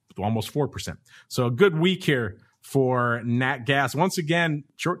up almost 4%. So a good week here for nat gas. Once again,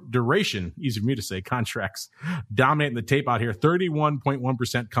 short duration, easy for me to say, contracts dominating the tape out here.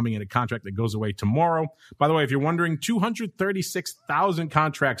 31.1% coming in a contract that goes away tomorrow. By the way, if you're wondering, 236,000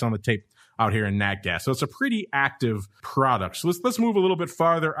 contracts on the tape out here in nat gas. So it's a pretty active product. So let's move a little bit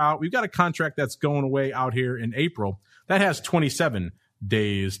farther out. We've got a contract that's going away out here in April that has 27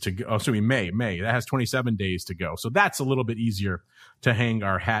 days to go. Oh, sorry, May. That has 27 days to go. So that's a little bit easier to hang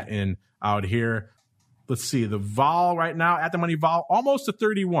our hat in out here. Let's see, the vol right now, at the money vol, almost a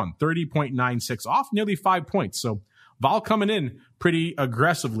 30.96, off nearly 5 points. So vol coming in pretty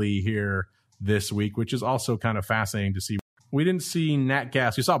aggressively here this week, which is also kind of fascinating to see. We didn't see nat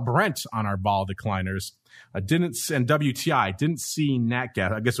gas. We saw Brent on our vol decliners. And WTI didn't see nat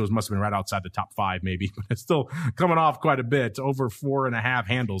gas. I guess it must have been right outside the top 5 maybe, but it's still coming off quite a bit, over 4.5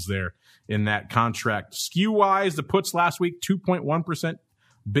 handles there in that contract. Skew wise, the puts last week, 2.1%.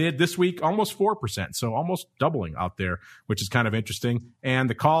 Bid this week, almost 4%. So almost doubling out there, which is kind of interesting. And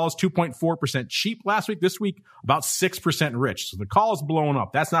the calls, 2.4% cheap last week. This week, about 6% rich. So the call is blowing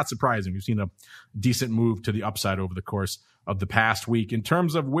up. That's not surprising. We've seen a decent move to the upside over the course of the past week. In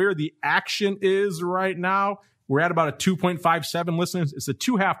terms of where the action is right now, we're at about a 2.57 listeners. It's the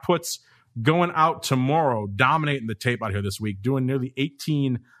 2.5 puts going out tomorrow, dominating the tape out here this week, doing nearly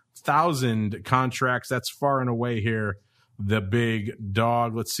 18,000 contracts. That's far and away here the big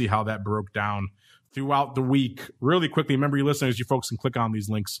dog. Let's see how that broke down throughout the week. Really quickly, remember, you listeners, you folks can click on these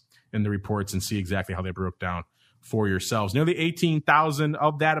links in the reports and see exactly how they broke down for yourselves. Nearly 18,000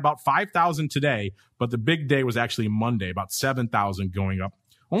 of that, about 5,000 today, but the big day was actually Monday, about 7,000 going up.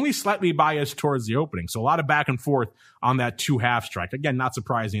 Only slightly biased towards the opening. So a lot of back and forth on that 2.5 strike. Again, not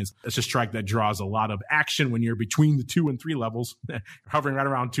surprising. It's a strike that draws a lot of action when you're between the 2 and 3 levels, hovering right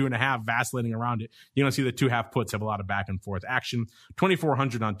around 2.5, vacillating around it. You're going to see the 2.5 puts have a lot of back and forth action.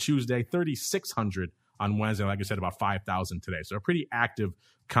 2,400 on Tuesday, 3,600 on Wednesday. Like I said, about 5,000 today. So a pretty active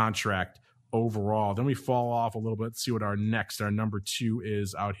contract overall. Then we fall off a little bit. Let's see what our number 2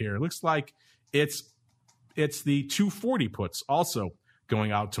 is out here. It looks like it's the 240 puts also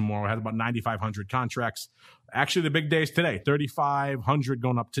going out tomorrow. Had about 9,500 contracts. Actually, the big day is today. 3,500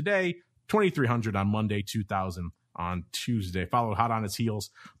 going up today, 2,300 on Monday, 2,000 on Tuesday. Followed hot on its heels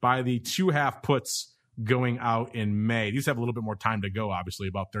by the 2.5 puts going out in May. These have a little bit more time to go, obviously,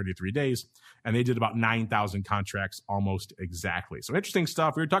 about 33 days. And they did about 9,000 contracts almost exactly. So interesting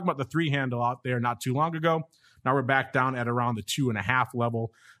stuff. We were talking about the 3 handle out there not too long ago. Now we're back down at around the 2.5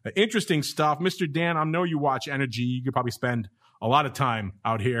 level. Interesting stuff. Mr. Dan, I know you watch energy. You could probably spend a lot of time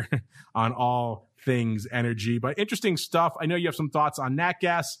out here on all things energy, but interesting stuff. I know you have some thoughts on nat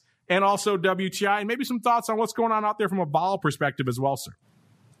gas and also WTI, and maybe some thoughts on what's going on out there from a vol perspective as well, sir.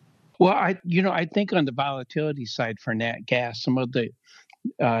 Well, I think on the volatility side for nat gas, some of the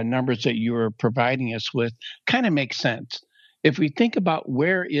numbers that you were providing us with kind of make sense. If we think about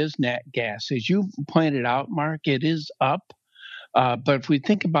where is nat gas, as you pointed out, Mark, it is up. But if we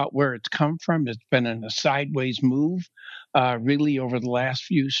think about where it's come from, it's been in a sideways move really over the last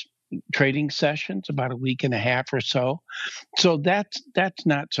few trading sessions, about a week and a half or so. So that's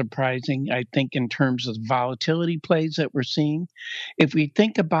not surprising, I think, in terms of the volatility plays that we're seeing. If we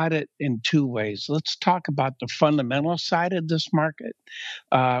think about it in 2 ways, let's talk about the fundamental side of this market.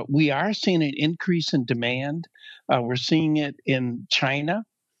 We are seeing an increase in demand. We're seeing it in China.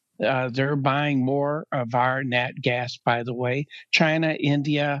 They're buying more of our nat gas, by the way. China,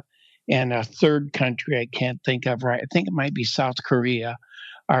 India, and a third country I can't think of right. I think it might be South Korea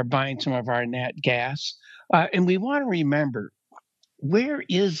are buying some of our nat gas. And we want to remember, where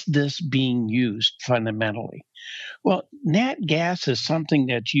is this being used fundamentally? Well, nat gas is something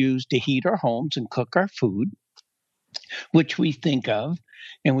that's used to heat our homes and cook our food, which we think of,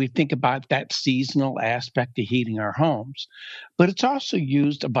 and we think about that seasonal aspect of heating our homes. But it's also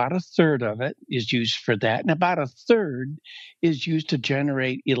used, about a third of it is used for that, and about a third is used to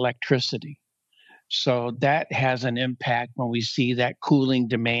generate electricity. So that has an impact when we see that cooling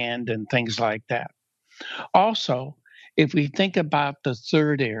demand and things like that. Also, If we think about the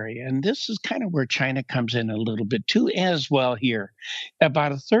third area, and this is kind of where China comes in a little bit too, as well here,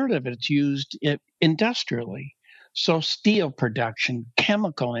 about a third of it's used industrially. So steel production,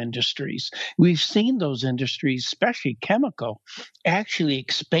 chemical industries, we've seen those industries, especially chemical, actually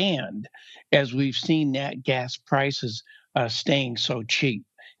expand as we've seen nat gas prices staying so cheap.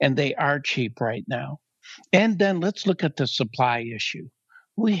 And they are cheap right now. And then let's look at the supply issue.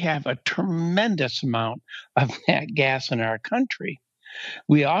 We have a tremendous amount of nat gas in our country.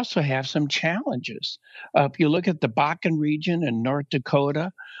 We also have some challenges. If you look at the Bakken region in North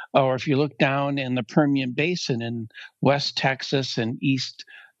Dakota, or if you look down in the Permian Basin in West Texas and East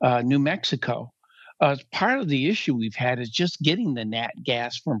New Mexico, part of the issue we've had is just getting the nat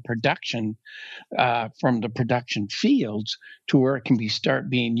gas from production, from the production fields to where it can start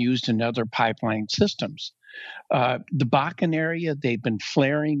being used in other pipeline systems. The Bakken area, they've been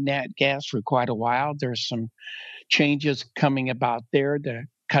flaring nat gas for quite a while. There's some changes coming about there to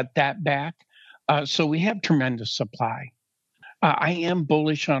cut that back. So we have tremendous supply. I am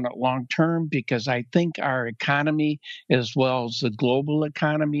bullish on it long term because I think our economy, as well as the global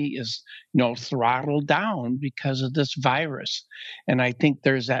economy, is throttled down because of this virus. And I think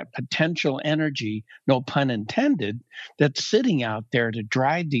there's that potential energy, no pun intended, that's sitting out there to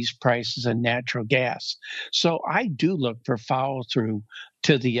drive these prices of natural gas. So I do look for follow through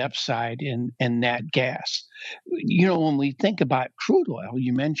to the upside in nat gas. When we think about crude oil,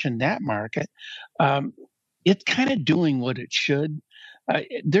 you mentioned that market. It's kind of doing what it should.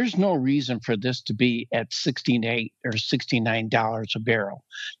 There's no reason for this to be at $68 or $69 a barrel.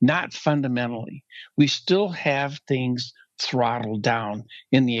 Not fundamentally. We still have things throttled down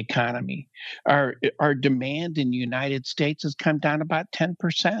in the economy. Our demand in the United States has come down about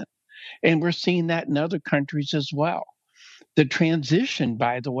 10%. And we're seeing that in other countries as well. The transition,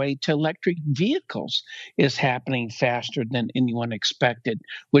 by the way, to electric vehicles is happening faster than anyone expected,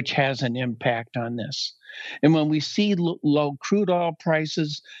 which has an impact on this. And when we see low crude oil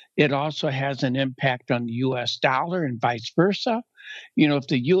prices, it also has an impact on the U.S. dollar and vice versa. If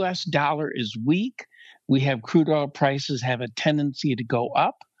the U.S. dollar is weak, we have crude oil prices have a tendency to go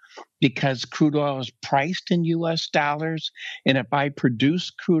up, because crude oil is priced in U.S. dollars. And if I produce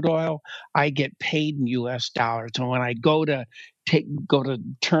crude oil, I get paid in U.S. dollars. And when I go to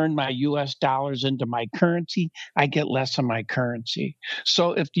turn my U.S. dollars into my currency, I get less of my currency.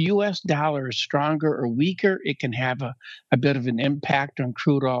 So if the U.S. dollar is stronger or weaker, it can have a bit of an impact on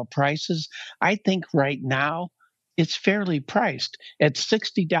crude oil prices. I think right now, it's fairly priced. At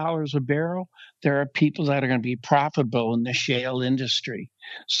 $60 a barrel, there are people that are going to be profitable in the shale industry.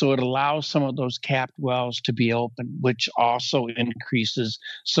 So it allows some of those capped wells to be open, which also increases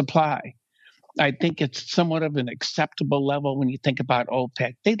supply. I think it's somewhat of an acceptable level when you think about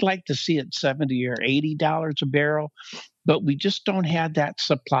OPEC. They'd like to see it $70 or $80 a barrel, but we just don't have that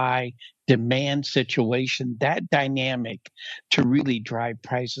supply demand situation, that dynamic to really drive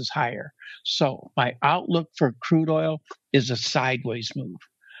prices higher. So my outlook for crude oil is a sideways move.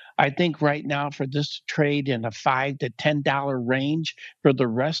 I think right now for this to trade in a $5 to $10 range for the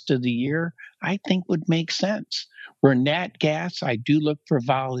rest of the year, I think would make sense. For nat gas, I do look for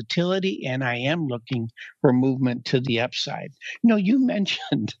volatility, and I am looking for movement to the upside. You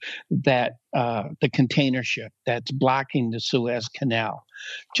mentioned that the container ship that's blocking the Suez Canal.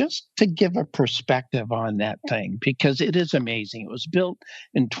 Just to give a perspective on that thing, because it is amazing. It was built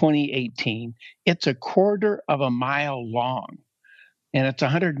in 2018. It's a quarter of a mile long, and it's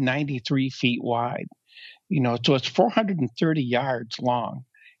 193 feet wide. So it's 430 yards long.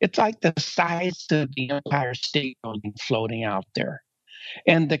 It's like the size of the Empire State Building floating out there.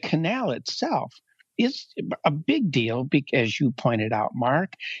 And the canal itself is a big deal because, as you pointed out,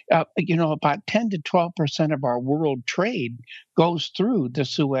 Mark, about 10 to 12% of our world trade goes through the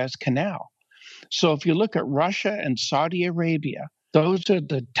Suez Canal. So if you look at Russia and Saudi Arabia, those are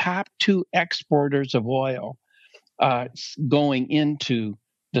the top two exporters of oil going into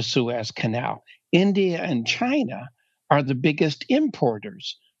the Suez Canal. India and China are the biggest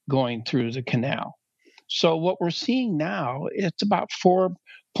importers going through the canal. So what we're seeing now, it's about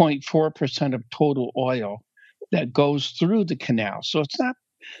 4.4% of total oil that goes through the canal. So it's not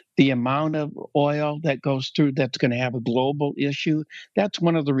the amount of oil that goes through that's going to have a global issue. That's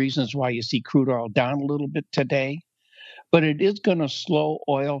one of the reasons why you see crude oil down a little bit today. But it is going to slow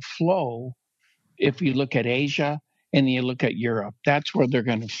oil flow if you look at Asia and you look at Europe. That's where they're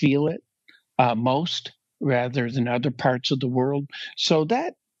going to feel it most rather than other parts of the world. So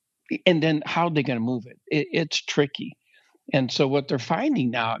that, and then how are they going to move it? It's tricky. And so what they're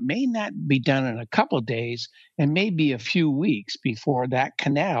finding now, it may not be done in a couple of days and maybe a few weeks before that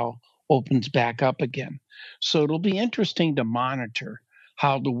canal opens back up again. So it'll be interesting to monitor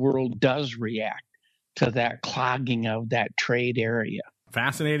how the world does react to that clogging of that trade area.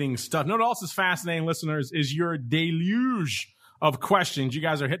 Fascinating stuff. You know what else is fascinating, listeners, is your deluge of questions. You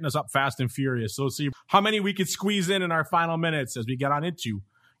guys are hitting us up fast and furious. So let's see how many we could squeeze in our final minutes as we get on into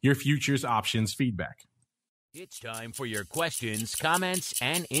your futures options feedback. It's time for your questions, comments,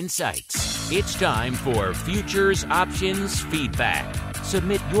 and insights. It's time for Futures Options Feedback.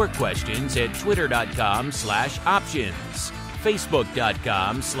 Submit your questions at twitter.com/options,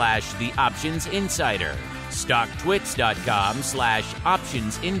 facebook.com/theoptionsinsider,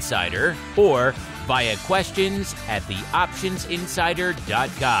 stocktwits.com/optionsinsider, or via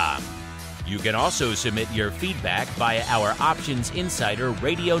questions@theoptionsinsider.com. You can also submit your feedback via our Options Insider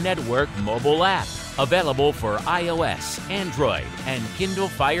Radio Network mobile app, available for iOS, Android, and Kindle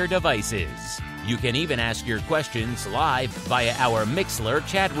Fire devices. You can even ask your questions live via our Mixlr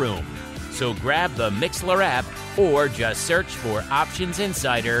chat room. So grab the Mixlr app or just search for Options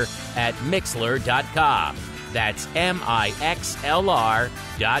Insider at Mixlr.com. That's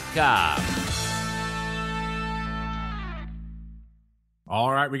MIXLR.com.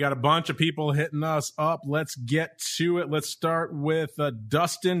 All right, we got a bunch of people hitting us up. Let's get to it. Let's start with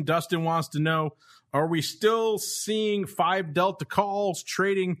Dustin. Dustin wants to know, are we still seeing 5 delta calls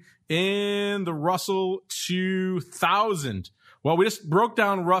trading in the Russell 2000? Well, we just broke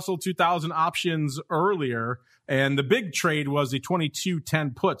down Russell 2000 options earlier, and the big trade was the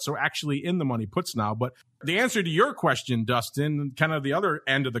 2210 put, so actually in the money puts now. But the answer to your question, Dustin, kind of the other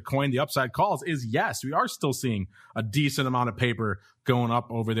end of the coin, the upside calls, is yes, we are still seeing a decent amount of paper going up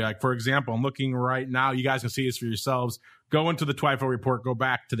over there. Like, for example, I'm looking right now. You guys can see this for yourselves. Go into the TWIFO report, go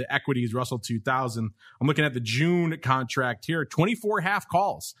back to the equities Russell 2000. I'm looking at the June contract here, 24 half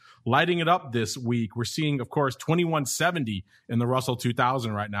calls, lighting it up this week. We're seeing, of course, 2170 in the Russell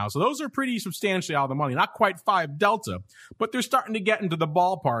 2000 right now. So those are pretty substantially out of the money. Not quite 5 delta, but they're starting to get into the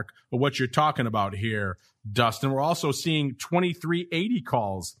ballpark of what you're talking about here, Dustin. We're also seeing 2380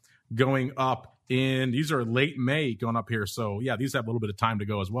 calls going up. And these are late May going up here. So, yeah, these have a little bit of time to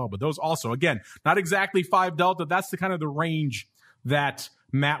go as well. But those also, again, not exactly 5 delta. That's the kind of the range that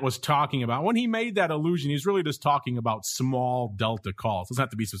Matt was talking about. When he made that allusion, he's really just talking about small delta calls. It doesn't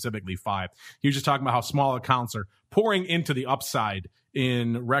have to be specifically 5. He was just talking about how small accounts are pouring into the upside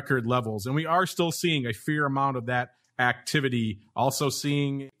in record levels. And we are still seeing a fair amount of that activity. Also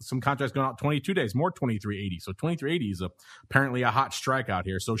seeing some contracts going out 22 days, more 2380. So 2380 is apparently a hot strike out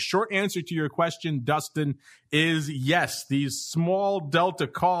here. So short answer to your question, Dustin, is yes, these small delta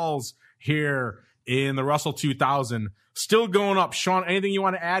calls here in the Russell 2000 still going up. Sean, anything you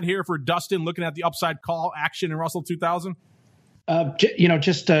want to add here for Dustin looking at the upside call action in Russell 2000?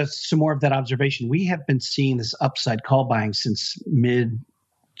 Just some more of that observation. We have been seeing this upside call buying since mid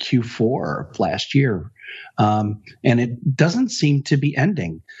Q4 of last year. And it doesn't seem to be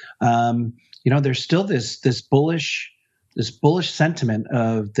ending. There's still this bullish sentiment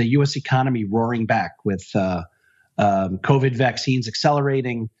of the U.S. economy roaring back with COVID vaccines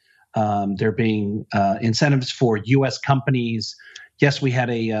accelerating. There being incentives for U.S. companies. Yes, we had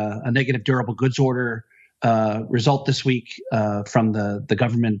a negative durable goods order result this week from the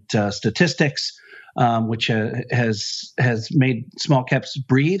government statistics, which has made small caps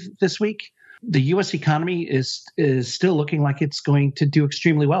breathe this week. The U.S. economy is still looking like it's going to do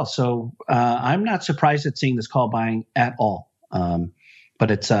extremely well. So I'm not surprised at seeing this call buying at all.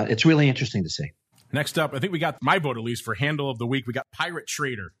 But it's really interesting to see. Next up, I think we got my vote at least for handle of the week. We got Pirate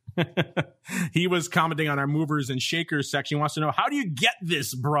Trader. He was commenting on our movers and shakers section. He wants to know, how do you get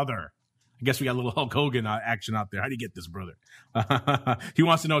this, brother? I guess we got a little Hulk Hogan action out there. How do you get this, brother? He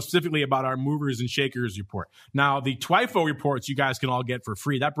wants to know specifically about our movers and shakers report. Now, the TWIFO reports you guys can all get for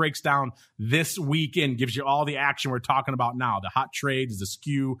free. That breaks down this weekend, gives you all the action we're talking about now. The hot trades, the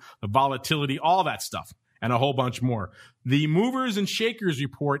skew, the volatility, all that stuff, and a whole bunch more. The movers and shakers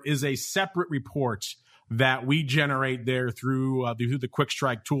report is a separate report that we generate there through the Quick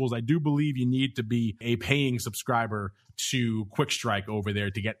Strike tools. I do believe you need to be a paying subscriber to Quick Strike over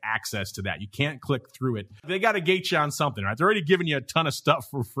there to get access to that. You can't click through it. They got to gate you on something, right? They're already giving you a ton of stuff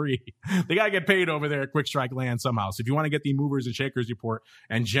for free. They got to get paid over there at Quick Strike land somehow. So if you want to get the movers and shakers report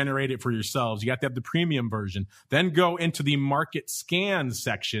and generate it for yourselves, you got to have the premium version. Then go into the market scan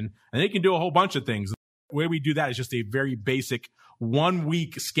section, and they can do a whole bunch of things. The way we do that is just a very basic 1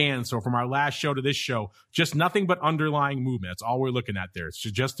 week scan. So from our last show to this show, just nothing but underlying movement. That's all we're looking at there. It's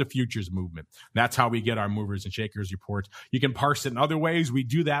just the futures movement. That's how we get our movers and shakers report. You can parse it in other ways. We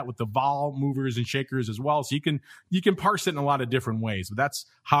do that with the vol movers and shakers as well. So you can parse it in a lot of different ways, but that's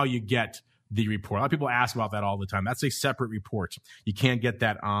how you get the report. A lot of people ask about that all the time. That's a separate report. You can't get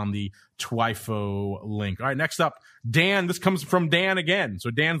that on the TWIFO link. All right, next up, Dan. This comes from Dan again.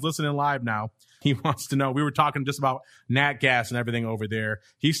 So Dan's listening live now. He wants to know, we were talking just about nat gas and everything over there.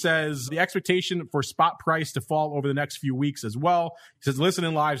 He says the expectation for spot price to fall over the next few weeks as well. He says,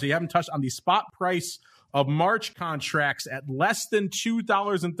 listening live, so you haven't touched on the spot price of March contracts at less than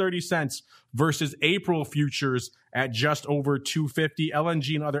 $2.30 versus April futures at just over $2.50.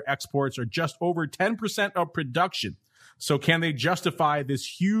 LNG and other exports are just over 10% of production. So can they justify this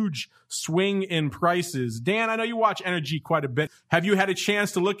huge swing in prices? Dan, I know you watch energy quite a bit. Have you had a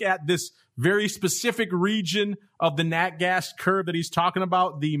chance to look at this very specific region of the nat gas curve that he's talking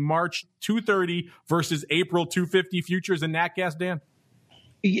about, the March 230 versus April 250 futures in nat gas, Dan?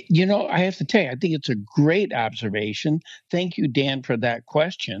 You know, I have to tell you, I think it's a great observation. Thank you, Dan, for that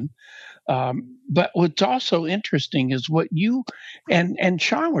question. But what's also interesting is what you and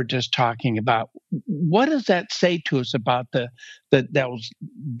Sean were just talking about. What does that say to us about those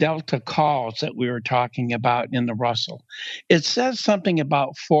delta calls that we were talking about in the Russell? It says something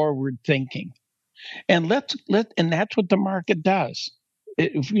about forward thinking, and and that's what the market does.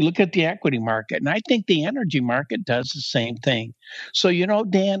 If we look at the equity market, and I think the energy market does the same thing. So, you know,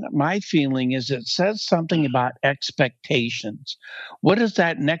 Dan, my feeling is it says something about expectations. What is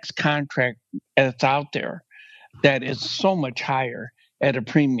that next contract that's out there that is so much higher at a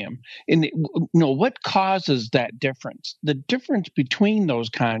premium? And what causes that difference? The difference between those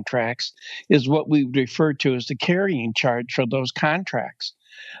contracts is what we refer to as the carrying charge for those contracts.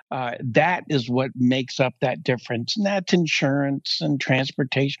 That is what makes up that difference. And that's insurance and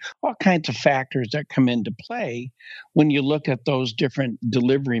transportation, all kinds of factors that come into play when you look at those different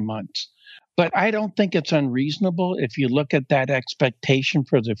delivery months. But I don't think it's unreasonable if you look at that expectation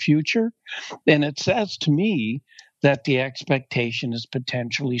for the future. And it says to me that the expectation is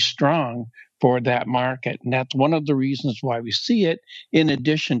potentially strong for that market. And that's one of the reasons why we see it, in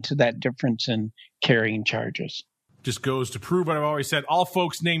addition to that difference in carrying charges. Just goes to prove what I've always said. All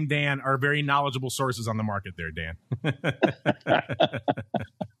folks named Dan are very knowledgeable sources on the market there, Dan.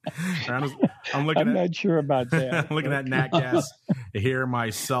 I'm not sure about that. I'm looking at nat gas here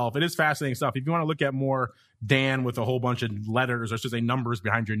myself. It is fascinating stuff. If you want to look at more Dan with a whole bunch of letters or should say numbers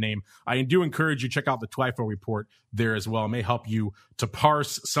behind your name, I do encourage you to check out the TWIFO report there as well. It may help you to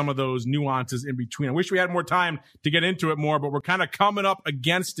parse some of those nuances in between. I wish we had more time to get into it more, but we're kind of coming up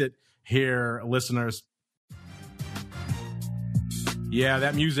against it here, listeners. Yeah,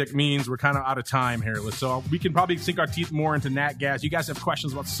 that music means we're kind of out of time here. So we can probably sink our teeth more into nat gas. You guys have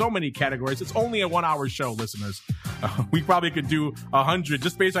questions about so many categories. It's only a 1 hour show, listeners. We probably could do 100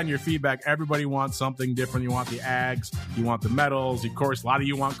 just based on your feedback. Everybody wants something different. You want the ags, you want the metals. Of course, a lot of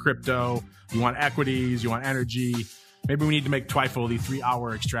you want crypto, you want equities, you want energy. Maybe we need to make TWIFO the 3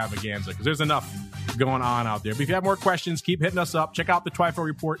 hour extravaganza because there's enough going on out there. But if you have more questions, keep hitting us up. Check out the TWIFO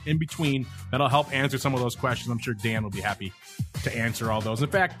report in between. That'll help answer some of those questions. I'm sure Dan will be happy to answer all those. In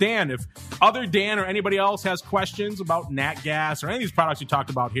fact, Dan, if other Dan or anybody else has questions about nat gas or any of these products you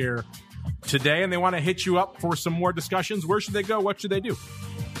talked about here today and they want to hit you up for some more discussions, where should they go? What should they do?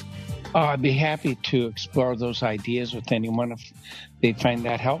 I'd be happy to explore those ideas with anyone if they find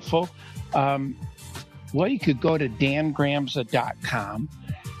that helpful. Well, you could go to dangramza.com,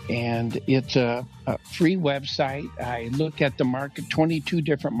 and it's a free website. I look at the market, 22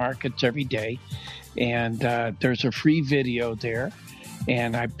 different markets every day, and there's a free video there.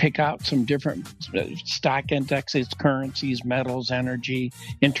 And I pick out some different stock indexes, currencies, metals, energy,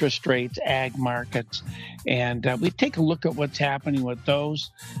 interest rates, ag markets. And we take a look at what's happening with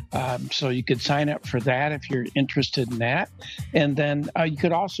those. So you could sign up for that if you're interested in that. And then you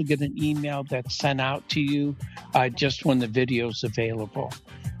could also get an email that's sent out to you just when the video is available.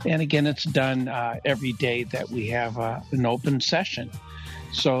 And again, it's done every day that we have an open session.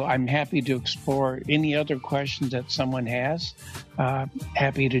 So I'm happy to explore any other questions that someone has.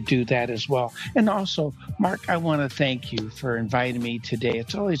 Happy to do that as well. And also, Mark, I want to thank you for inviting me today.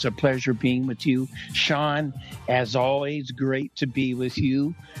 It's always a pleasure being with you. Sean, as always, great to be with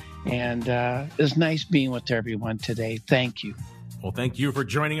you. And it's nice being with everyone today. Thank you. Well, thank you for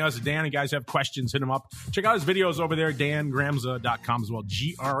joining us. Dan, you guys have questions, hit him up. Check out his videos over there, dangramza.com as well,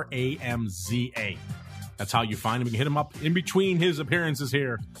 GRAMZA. That's how you find him. You can hit him up in between his appearances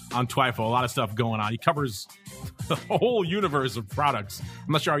here on TWIFO. A lot of stuff going on. He covers the whole universe of products.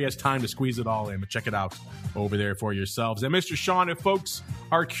 I'm not sure he has time to squeeze it all in, but check it out over there for yourselves. And Mr. Sean, if folks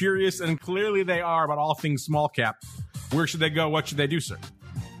are curious, and clearly they are, about all things small cap, where should they go? What should they do, sir?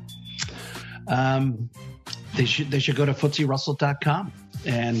 They should go to FTSERussell.com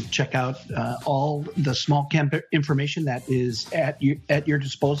and check out all the small cap information that is at your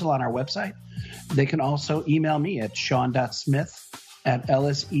disposal on our website. They can also email me at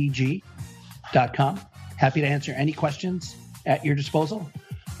sean.smith@lseg.com. Happy to answer any questions at your disposal.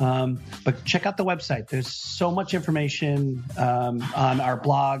 But check out the website. There's so much information on our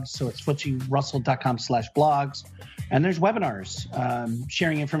blogs. So it's FTSERussell.com/blogs. And there's webinars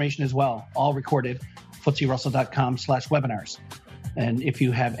sharing information as well, all recorded. FTSERussell.com/webinars. And if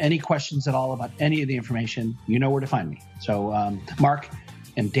you have any questions at all about any of the information, you know where to find me. So Mark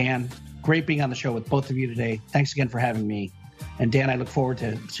and Dan, great being on the show with both of you today. Thanks again for having me. And Dan, I look forward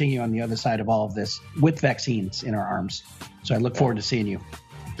to seeing you on the other side of all of this with vaccines in our arms. So I look forward to seeing you.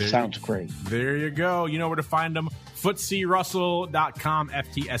 Sounds great. There you go. You know where to find them. FTSERussell.com,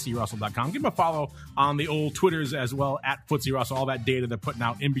 FTSERussell.com. Give them a follow on the old Twitters as well, at FTSE Russell, all that data they're putting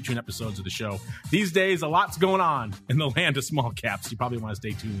out in between episodes of the show. These days, a lot's going on in the land of small caps. You probably want to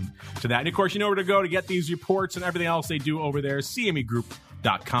stay tuned to that. And, of course, you know where to go to get these reports and everything else they do over there.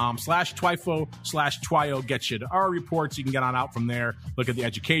 CMEgroup.com/TWIFO/TWIO gets you to our reports. You can get on out from there. Look at the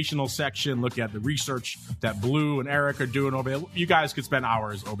educational section. Look at the research that Blue and Eric are doing over there. You guys could spend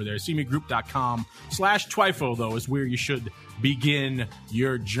hours over there. CMEgroup.com/TWIFO, though, is where you should begin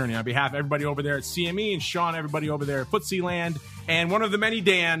your journey. On behalf of everybody over there at CME and Sean, everybody over there at Footsie Land, and one of the many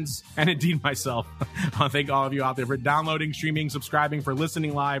Dans, and indeed myself, I want to thank all of you out there for downloading, streaming, subscribing, for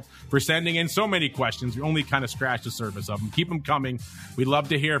listening live, for sending in so many questions. We only kind of scratched the surface of them. Keep them coming. We'd love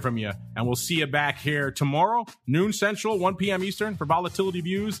to hear from you, and we'll see you back here tomorrow, noon Central, 1 p.m. Eastern, for Volatility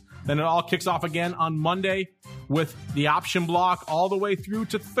Views. Then it all kicks off again on Monday with the option block all the way through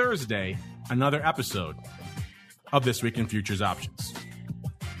to Thursday, another episode of This Week in Futures Options.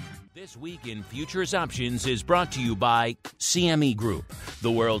 This Week in Futures Options is brought to you by CME Group,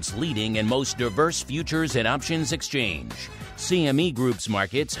 the world's leading and most diverse futures and options exchange. CME Group's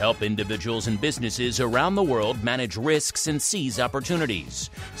markets help individuals and businesses around the world manage risks and seize opportunities.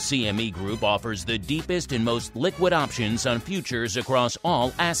 CME Group offers the deepest and most liquid options on futures across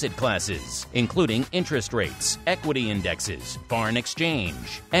all asset classes, including interest rates, equity indexes, foreign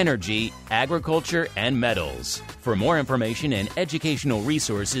exchange, energy, agriculture, and metals. For more information and educational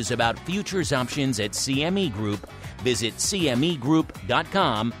resources about futures options at CME Group, visit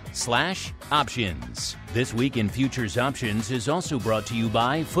cmegroup.com/options. This Week in Futures Options is also brought to you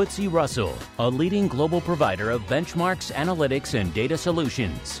by FTSE Russell, a leading global provider of benchmarks, analytics, and data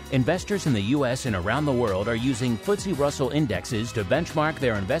solutions. Investors in the U.S. and around the world are using FTSE Russell indexes to benchmark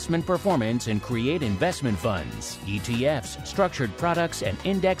their investment performance and create investment funds, ETFs, structured products, and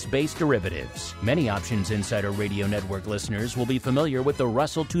index-based derivatives. Many Options Insider Radio Network listeners will be familiar with the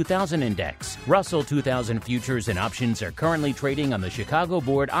Russell 2000 Index. Russell 2000 futures and options are currently trading on the Chicago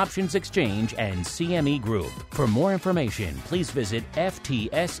Board Options Exchange and CME Group. For more information, please visit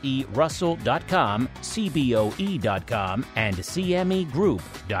FTSERussell.com, CBOE.com, and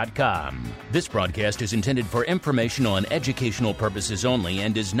CMEgroup.com. This broadcast is intended for informational and educational purposes only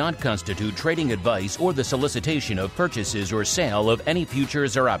and does not constitute trading advice or the solicitation of purchases or sale of any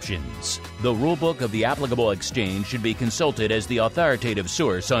futures or options. The rulebook of the applicable exchange should be consulted as the authoritative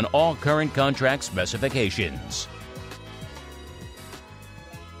source on all current contract specifications.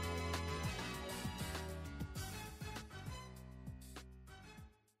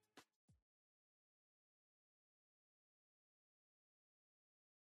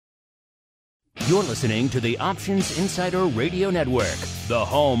 You're listening to the Options Insider Radio Network, the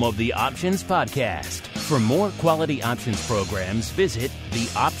home of the Options Podcast. For more quality options programs, visit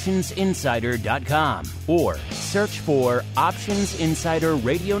theoptionsinsider.com or search for Options Insider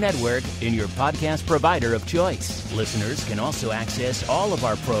Radio Network in your podcast provider of choice. Listeners can also access all of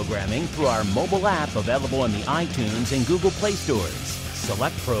our programming through our mobile app available in the iTunes and Google Play stores.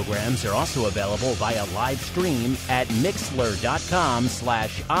 Select programs are also available via live stream at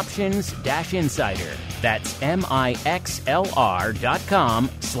mixlr.com/options-insider. That's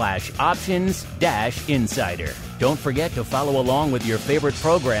mixlr.com/options-insider. Don't forget to follow along with your favorite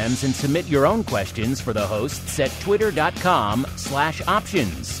programs and submit your own questions for the hosts at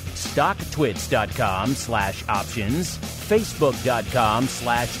twitter.com/options, stocktwits.com/options,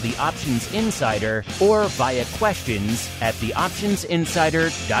 facebook.com/theoptionsinsider, or via questions at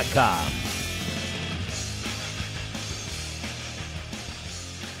theoptionsinsider.com.